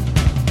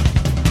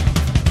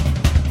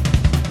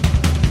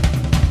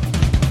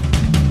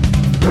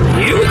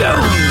 Here we go.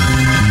 And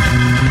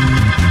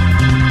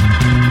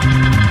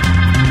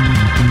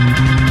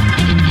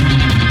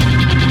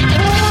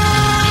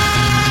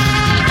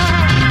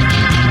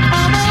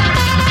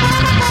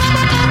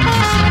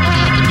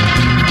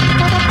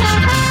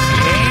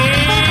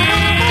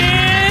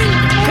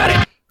cut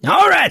it.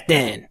 All right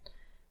then.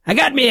 I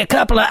got me a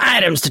couple of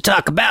items to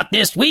talk about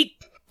this week.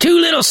 Two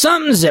little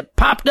somethings that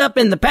popped up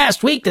in the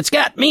past week that's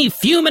got me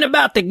fuming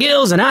about the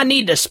gills, and I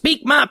need to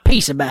speak my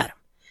piece about them.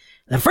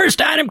 The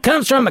first item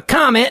comes from a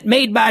comment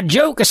made by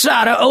Joe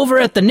Quesada over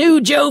at the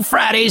New Joe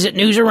Fridays at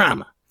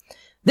Newsarama.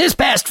 This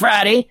past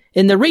Friday,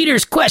 in the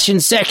reader's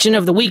questions section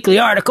of the weekly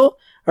article,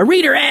 a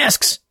reader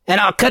asks, and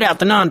I'll cut out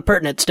the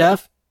non-pertinent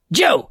stuff,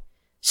 Joe,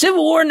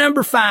 Civil War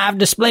number 5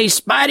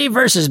 displays Spidey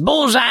versus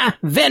Bullseye,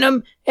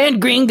 Venom,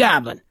 and Green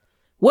Goblin.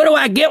 What do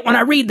I get when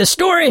I read the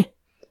story?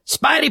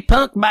 Spidey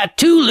punked by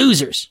 2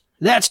 losers.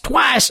 That's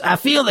twice I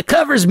feel the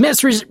covers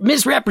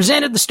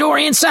misrepresented the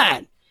story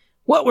inside.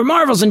 What were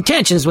Marvel's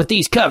intentions with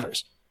these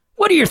covers?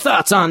 What are your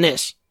thoughts on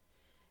this?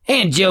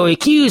 And Joey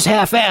Q's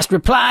half-assed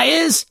reply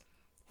is,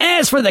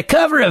 as for the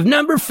cover of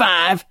number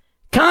 5,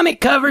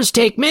 comic covers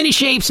take many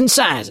shapes and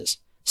sizes.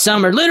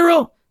 Some are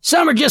literal,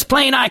 some are just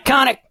plain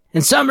iconic,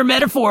 and some are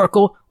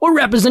metaphorical or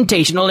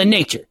representational in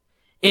nature.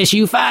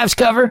 Issue 5's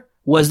cover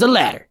was the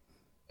latter.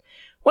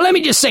 Well, let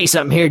me just say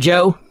something here,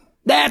 Joe.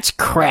 That's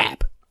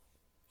crap.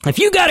 If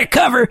you got a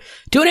cover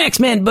to an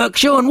X-Men book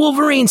showing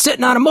Wolverine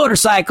sitting on a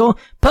motorcycle,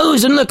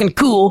 posed and looking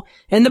cool,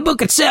 and the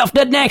book itself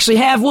doesn't actually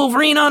have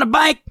Wolverine on a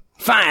bike,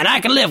 fine, I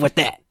can live with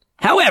that.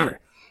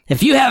 However,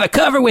 if you have a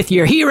cover with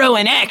your hero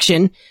in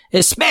action,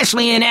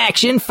 especially in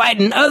action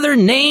fighting other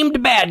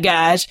named bad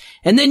guys,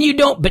 and then you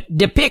don't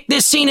depict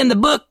this scene in the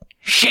book,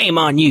 shame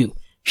on you.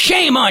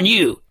 Shame on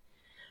you.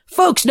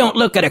 Folks don't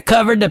look at a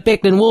cover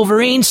depicting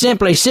Wolverine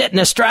simply sitting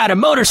astride a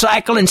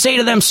motorcycle and say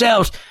to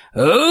themselves,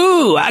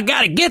 oh, I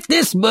gotta get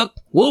this book.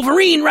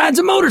 Wolverine rides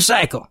a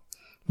motorcycle.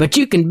 But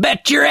you can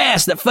bet your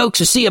ass that folks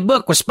who see a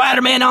book with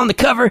Spider-Man on the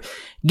cover,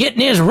 getting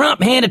his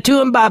rump handed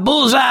to him by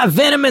Bullseye,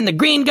 Venom, and the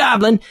Green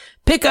Goblin,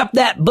 pick up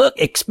that book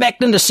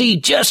expecting to see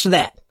just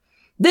that.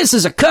 This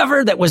is a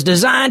cover that was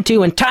designed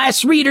to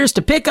entice readers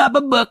to pick up a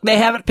book they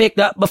haven't picked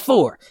up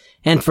before.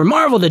 And for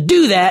Marvel to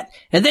do that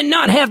and then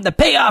not have the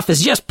payoff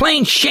is just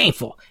plain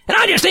shameful. And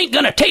I just ain't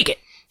gonna take it.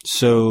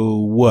 So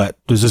what?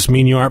 Does this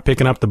mean you aren't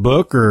picking up the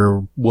book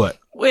or what?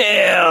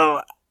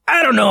 Well,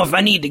 I don't know if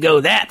I need to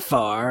go that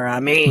far. I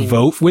mean...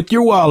 Vote with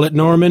your wallet,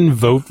 Norman.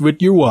 Vote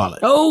with your wallet.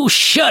 Oh,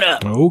 shut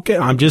up. Okay,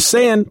 I'm just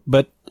saying,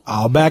 but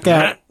I'll back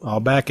out. I'll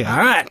back out.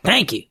 All right,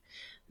 thank you.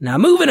 Now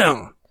moving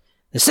on.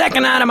 The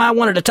second item I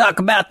wanted to talk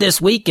about this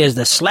week is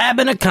the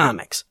slabbing of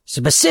comics,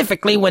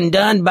 specifically when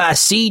done by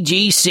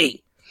CGC.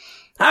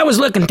 I was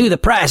looking through the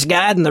price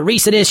guide in the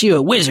recent issue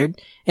of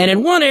Wizard, and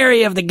in one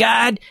area of the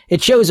guide,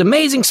 it shows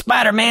Amazing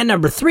Spider-Man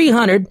number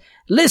 300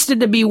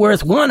 listed to be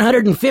worth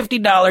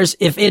 $150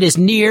 if it is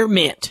near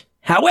mint.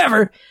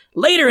 However,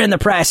 later in the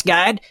price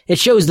guide, it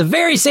shows the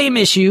very same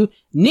issue,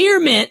 near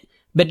mint,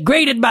 but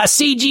graded by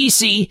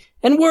CGC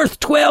and worth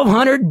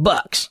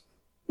 $1,200.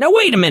 Now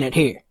wait a minute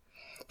here.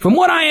 From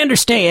what I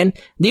understand,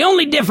 the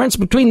only difference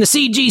between the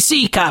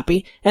CGC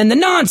copy and the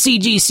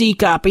non-CGC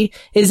copy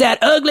is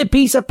that ugly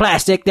piece of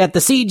plastic that the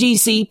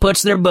CGC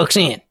puts their books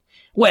in.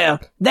 Well,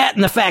 that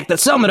and the fact that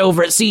someone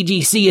over at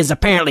CGC has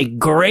apparently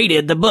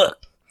graded the book.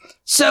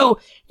 So,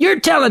 you're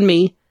telling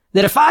me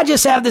that if I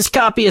just have this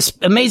copy of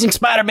Amazing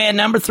Spider-Man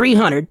number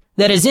 300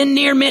 that is in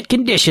near mint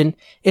condition,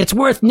 it's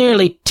worth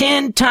nearly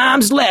 10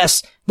 times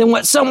less than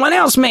what someone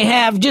else may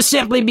have just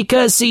simply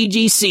because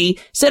CGC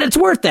said it's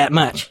worth that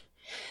much.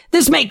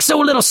 This makes so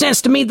little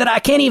sense to me that I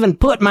can't even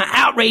put my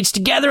outrage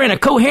together in a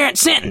coherent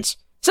sentence.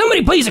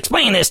 Somebody please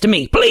explain this to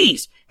me,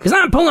 please, because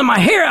I'm pulling my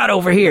hair out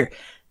over here.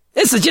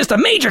 This is just a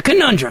major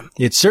conundrum.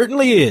 It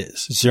certainly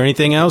is. Is there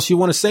anything else you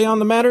want to say on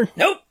the matter?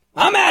 Nope,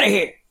 I'm out of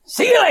here.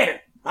 See you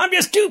later. I'm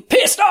just too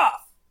pissed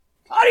off.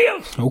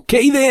 Adios.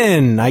 Okay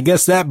then, I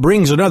guess that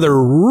brings another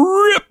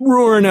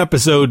rip-roaring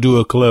episode to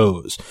a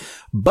close.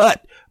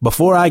 But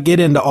before I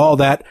get into all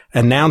that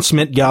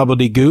announcement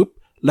gobbledygook,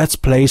 let's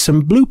play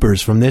some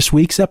bloopers from this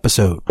week's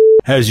episode.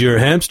 Has your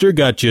hamster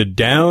got you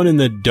down in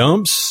the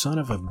dumps? Son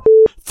of a...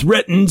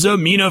 Threatens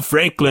Amina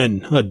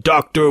Franklin, a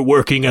doctor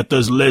working at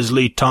the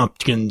Leslie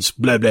Tompkins,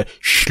 blah blah,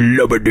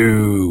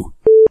 shlubadoo.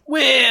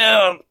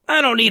 Well,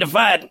 I don't need a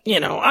fight,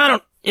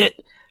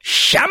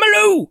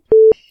 Shamaloo!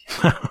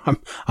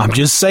 I'm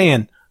just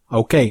saying.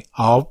 Okay,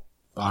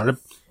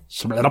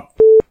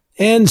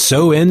 And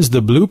so ends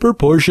the blooper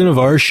portion of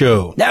our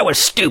show. That was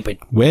stupid.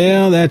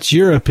 Well, that's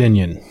your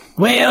opinion.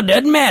 Well,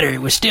 doesn't matter.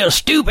 It was still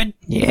stupid.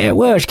 Yeah, it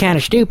was kind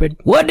of stupid.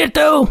 Wasn't it,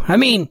 though? I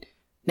mean,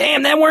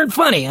 damn, that weren't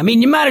funny. I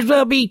mean, you might as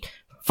well be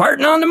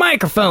farting on the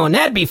microphone.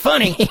 That'd be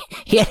funny.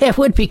 Yeah, that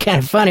would be kind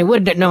of funny,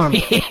 wouldn't it, Norm?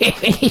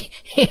 Farting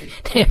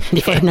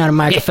on a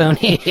microphone.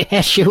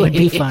 That sure would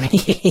be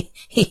funny.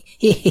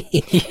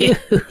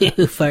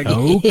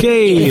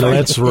 Okay,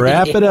 let's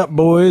wrap it up,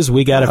 boys.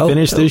 We got to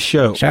finish this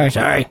show.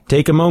 Sorry.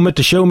 Take a moment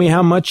to show me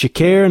how much you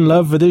care and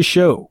love for this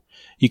show.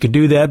 You can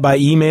do that by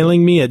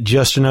emailing me at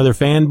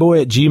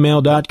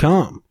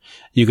justanotherfanboy@gmail.com.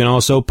 You can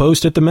also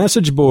post at the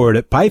message board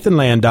at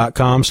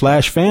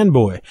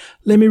pythonland.com/fanboy.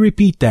 Let me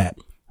repeat that.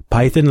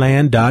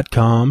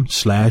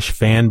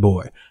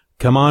 pythonland.com/fanboy.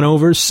 Come on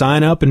over,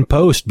 sign up, and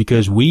post,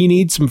 because we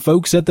need some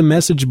folks at the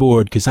message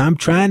board, because I'm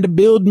trying to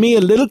build me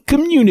a little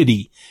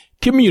community.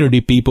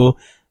 Community, people.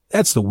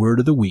 That's the word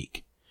of the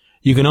week.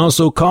 You can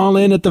also call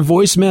in at the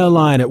voicemail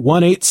line at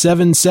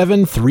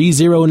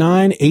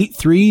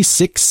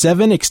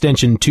 1-877-309-8367,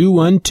 extension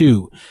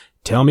 212.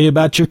 Tell me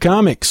about your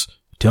comics.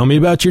 Tell me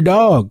about your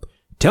dog.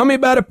 Tell me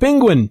about a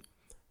penguin.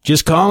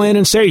 Just call in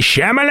and say,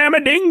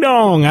 shamalama ding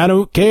dong. I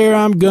don't care.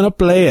 I'm going to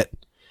play it.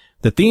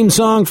 The theme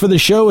song for the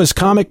show is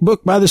Comic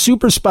Book by the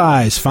Super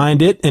Spies.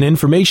 Find it and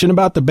information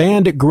about the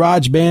band at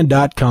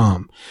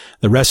garageband.com.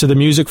 The rest of the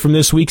music from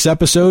this week's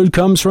episode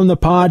comes from the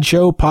Pod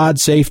Show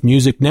Podsafe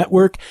Music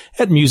Network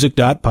at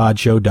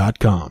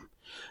music.podshow.com.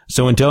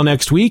 So until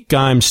next week,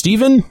 I'm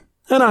Steven,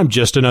 and I'm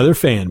just another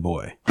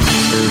fanboy.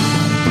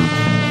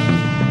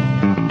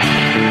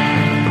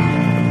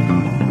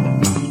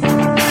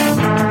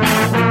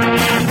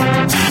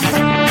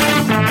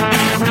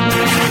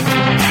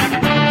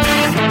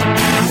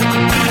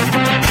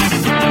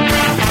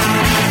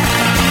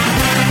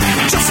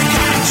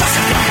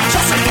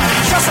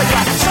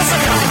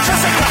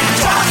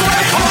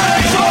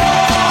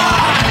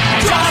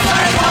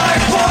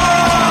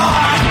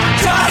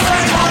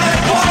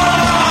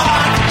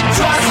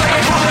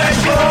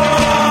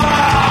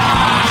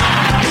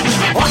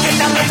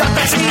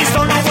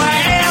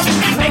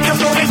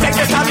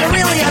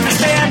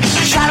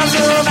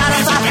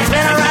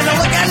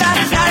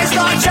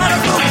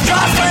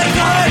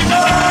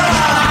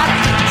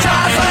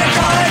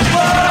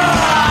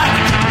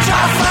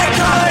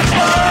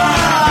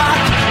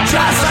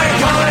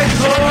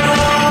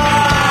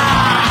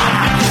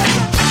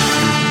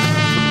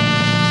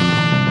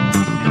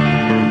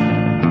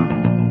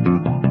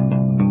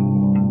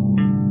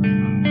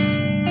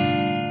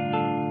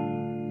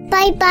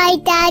 Bye-bye,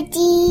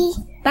 Daddy.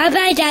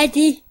 Bye-bye,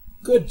 Daddy.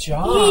 Good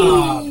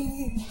job.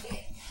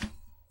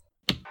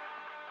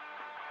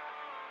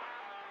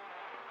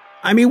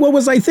 I mean, what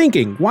was I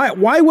thinking?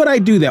 Why would I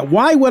do that?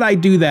 Why would I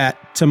do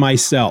that to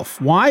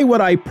myself? Why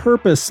would I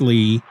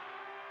purposely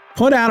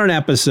put out an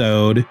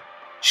episode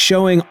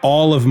showing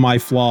all of my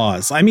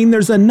flaws? I mean,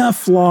 there's enough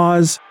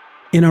flaws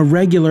in a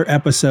regular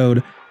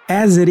episode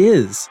as it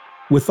is.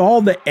 With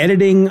all the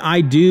editing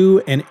I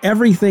do and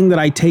everything that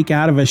I take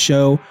out of a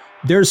show,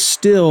 there's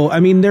still, I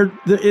mean,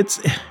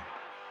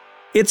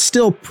 it's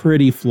still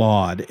pretty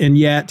flawed. And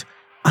yet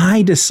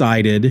I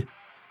decided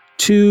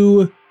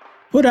to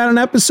put out an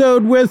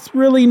episode with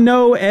really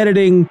no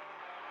editing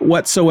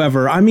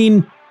whatsoever. I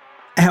mean,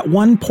 at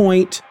one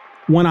point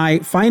when I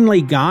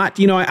finally got,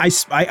 you know,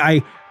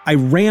 I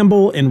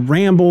ramble and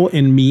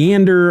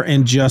meander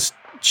and just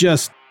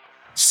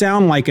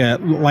sound like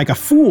a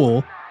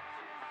fool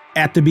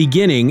at the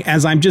beginning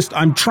as I'm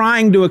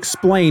trying to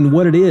explain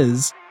what it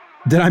is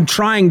that I'm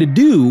trying to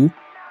do,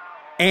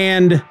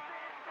 and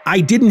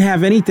I didn't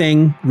have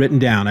anything written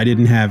down. I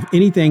didn't have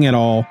anything at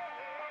all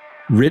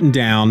written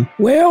down.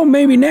 Well,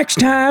 maybe next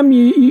time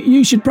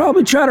you should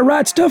probably try to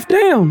write stuff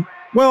down.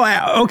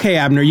 Well, okay,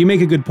 Abner, you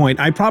make a good point.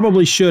 I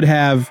probably should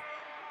have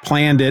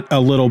planned it a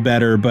little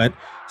better, but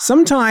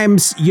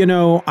sometimes, you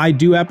know, I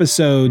do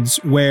episodes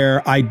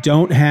where I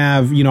don't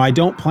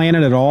plan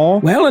it at all.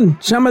 Well, and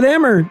some of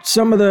them are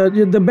some of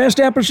the best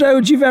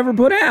episodes you've ever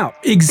put out.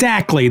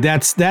 Exactly.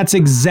 That's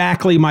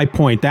exactly my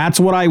point. That's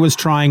what I was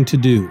trying to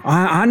do.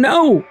 I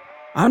know.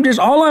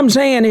 All I'm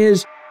saying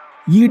is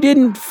you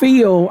didn't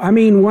feel, I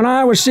mean, when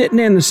I was sitting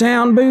in the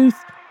sound booth,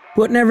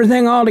 putting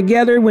everything all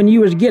together when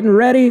you was getting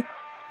ready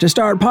to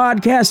start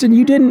podcasting,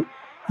 you didn't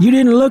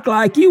look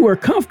like you were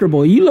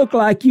comfortable. You looked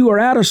like you were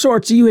out of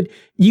sorts.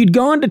 You'd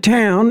gone to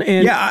town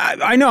and... Yeah,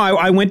 I know.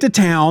 I went to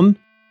town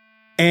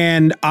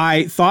and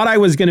I thought I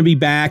was going to be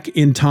back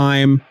in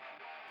time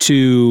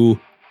to,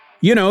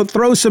 you know,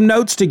 throw some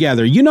notes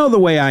together. You know the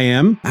way I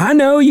am. I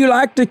know you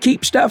like to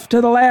keep stuff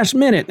to the last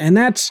minute, and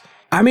that's,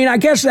 I mean, I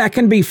guess that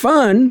can be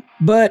fun,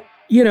 but,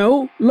 you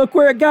know, look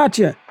where it got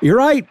you. You're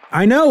right.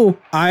 I know.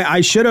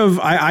 I should have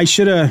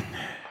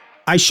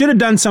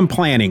done some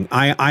planning.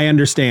 I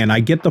understand. I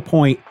get the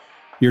point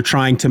you're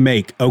trying to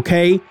make,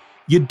 okay?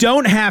 You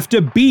don't have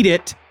to beat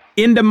it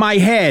into my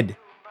head.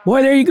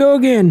 Boy, there you go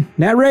again.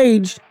 That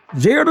rage,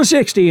 0 to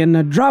 60 in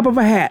the drop of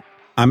a hat.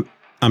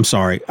 I'm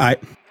sorry.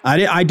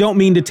 I don't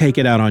mean to take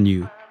it out on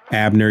you,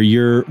 Abner.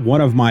 You're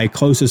one of my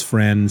closest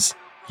friends.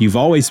 You've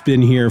always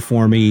been here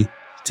for me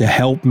to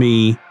help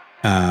me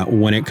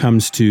when it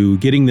comes to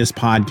getting this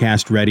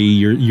podcast ready.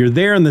 You're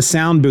there in the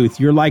sound booth.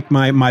 You're like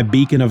my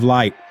beacon of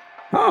light.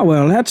 Oh,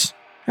 well, that's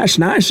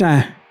nice.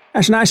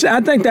 That's nice.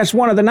 I think that's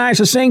one of the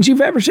nicest things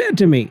you've ever said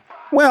to me.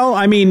 Well,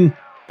 I mean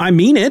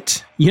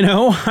it. You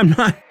know,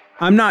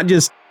 I'm not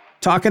just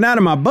talking out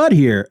of my butt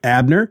here,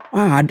 Abner.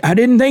 I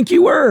didn't think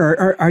you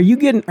were. Are you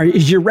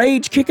is your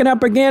rage kicking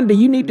up again? Do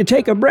you need to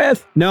take a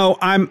breath? No,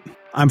 I'm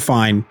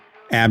fine,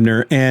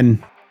 Abner.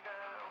 And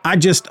I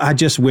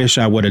just wish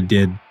I would have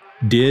did.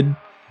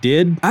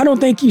 I don't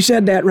think you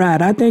said that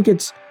right. I think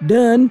it's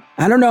done.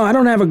 I don't know. I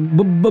don't have a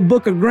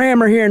book of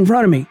grammar here in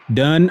front of me.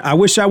 Done. I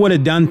wish I would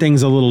have done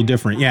things a little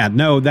different. Yeah,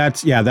 no,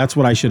 that's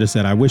what I should have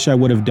said. I wish I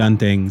would have done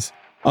things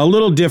a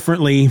little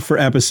differently for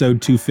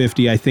episode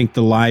 250. I think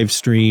the live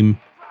stream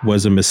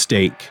was a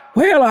mistake.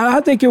 Well, I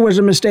think it was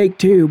a mistake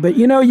too, but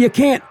you know, you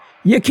can't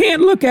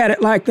look at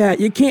it like that.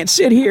 You can't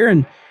sit here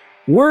and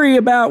worry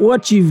about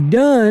what you've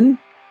done.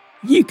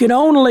 You can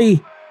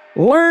only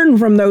learn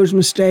from those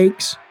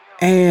mistakes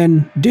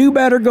and do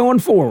better going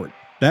forward.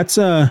 That's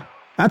a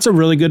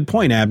really good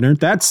point, Abner.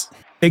 That's,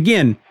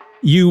 again,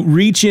 you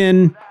reach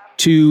in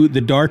to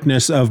the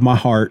darkness of my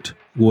heart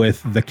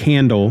with the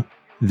candle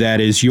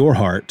that is your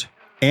heart,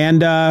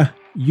 and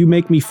you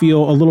make me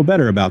feel a little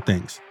better about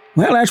things.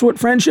 Well, that's what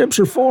friendships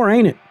are for,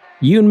 ain't it?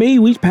 You and me,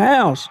 we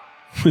pals.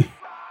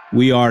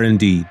 We are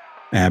indeed,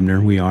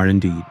 Abner. We are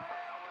indeed.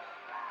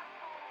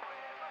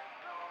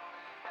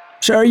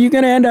 So are you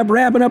going to end up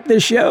wrapping up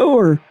this show,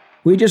 or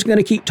we just going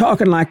to keep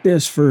talking like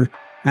this for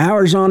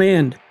hours on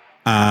end?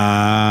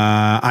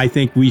 I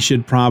think we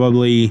should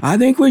probably... I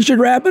think we should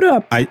wrap it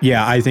up.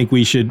 I think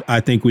we should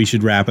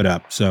wrap it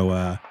up.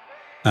 So,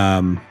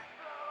 I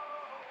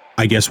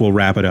guess we'll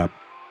wrap it up.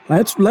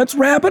 Let's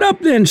wrap it up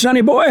then,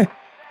 sonny boy.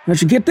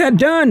 Let's get that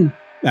done.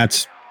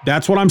 That's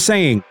what I'm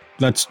saying.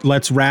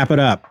 Let's wrap it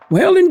up.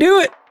 Well, then do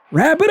it.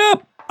 Wrap it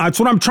up. That's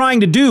what I'm trying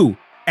to do,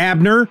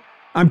 Abner.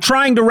 I'm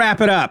trying to wrap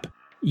it up.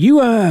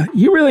 You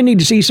really need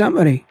to see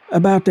somebody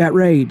about that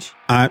rage.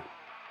 I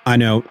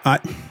know.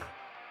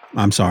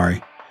 I'm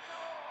sorry.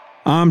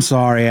 I'm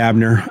sorry,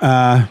 Abner.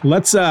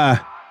 Let's. Are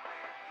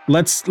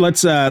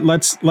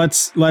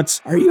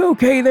you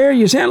okay there?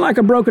 You sound like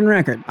a broken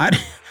record.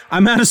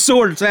 I'm out of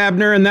sorts,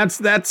 Abner, and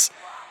that's.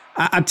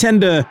 I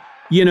tend to,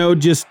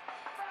 just.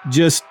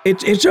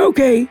 It's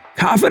okay.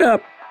 Cough it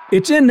up.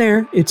 It's in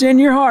there. It's in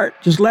your heart.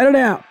 Just let it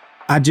out.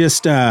 I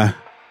just, when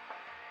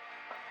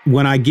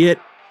I get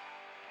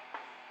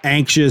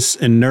anxious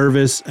and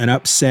nervous and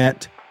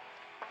upset,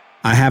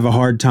 I have a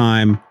hard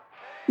time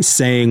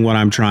saying what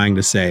I'm trying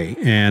to say.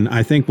 And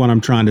I think what I'm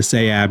trying to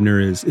say, Abner,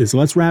 is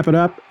let's wrap it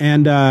up,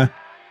 and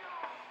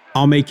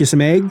I'll make you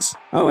some eggs.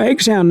 Oh,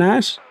 eggs sound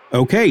nice.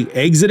 Okay,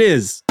 eggs it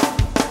is.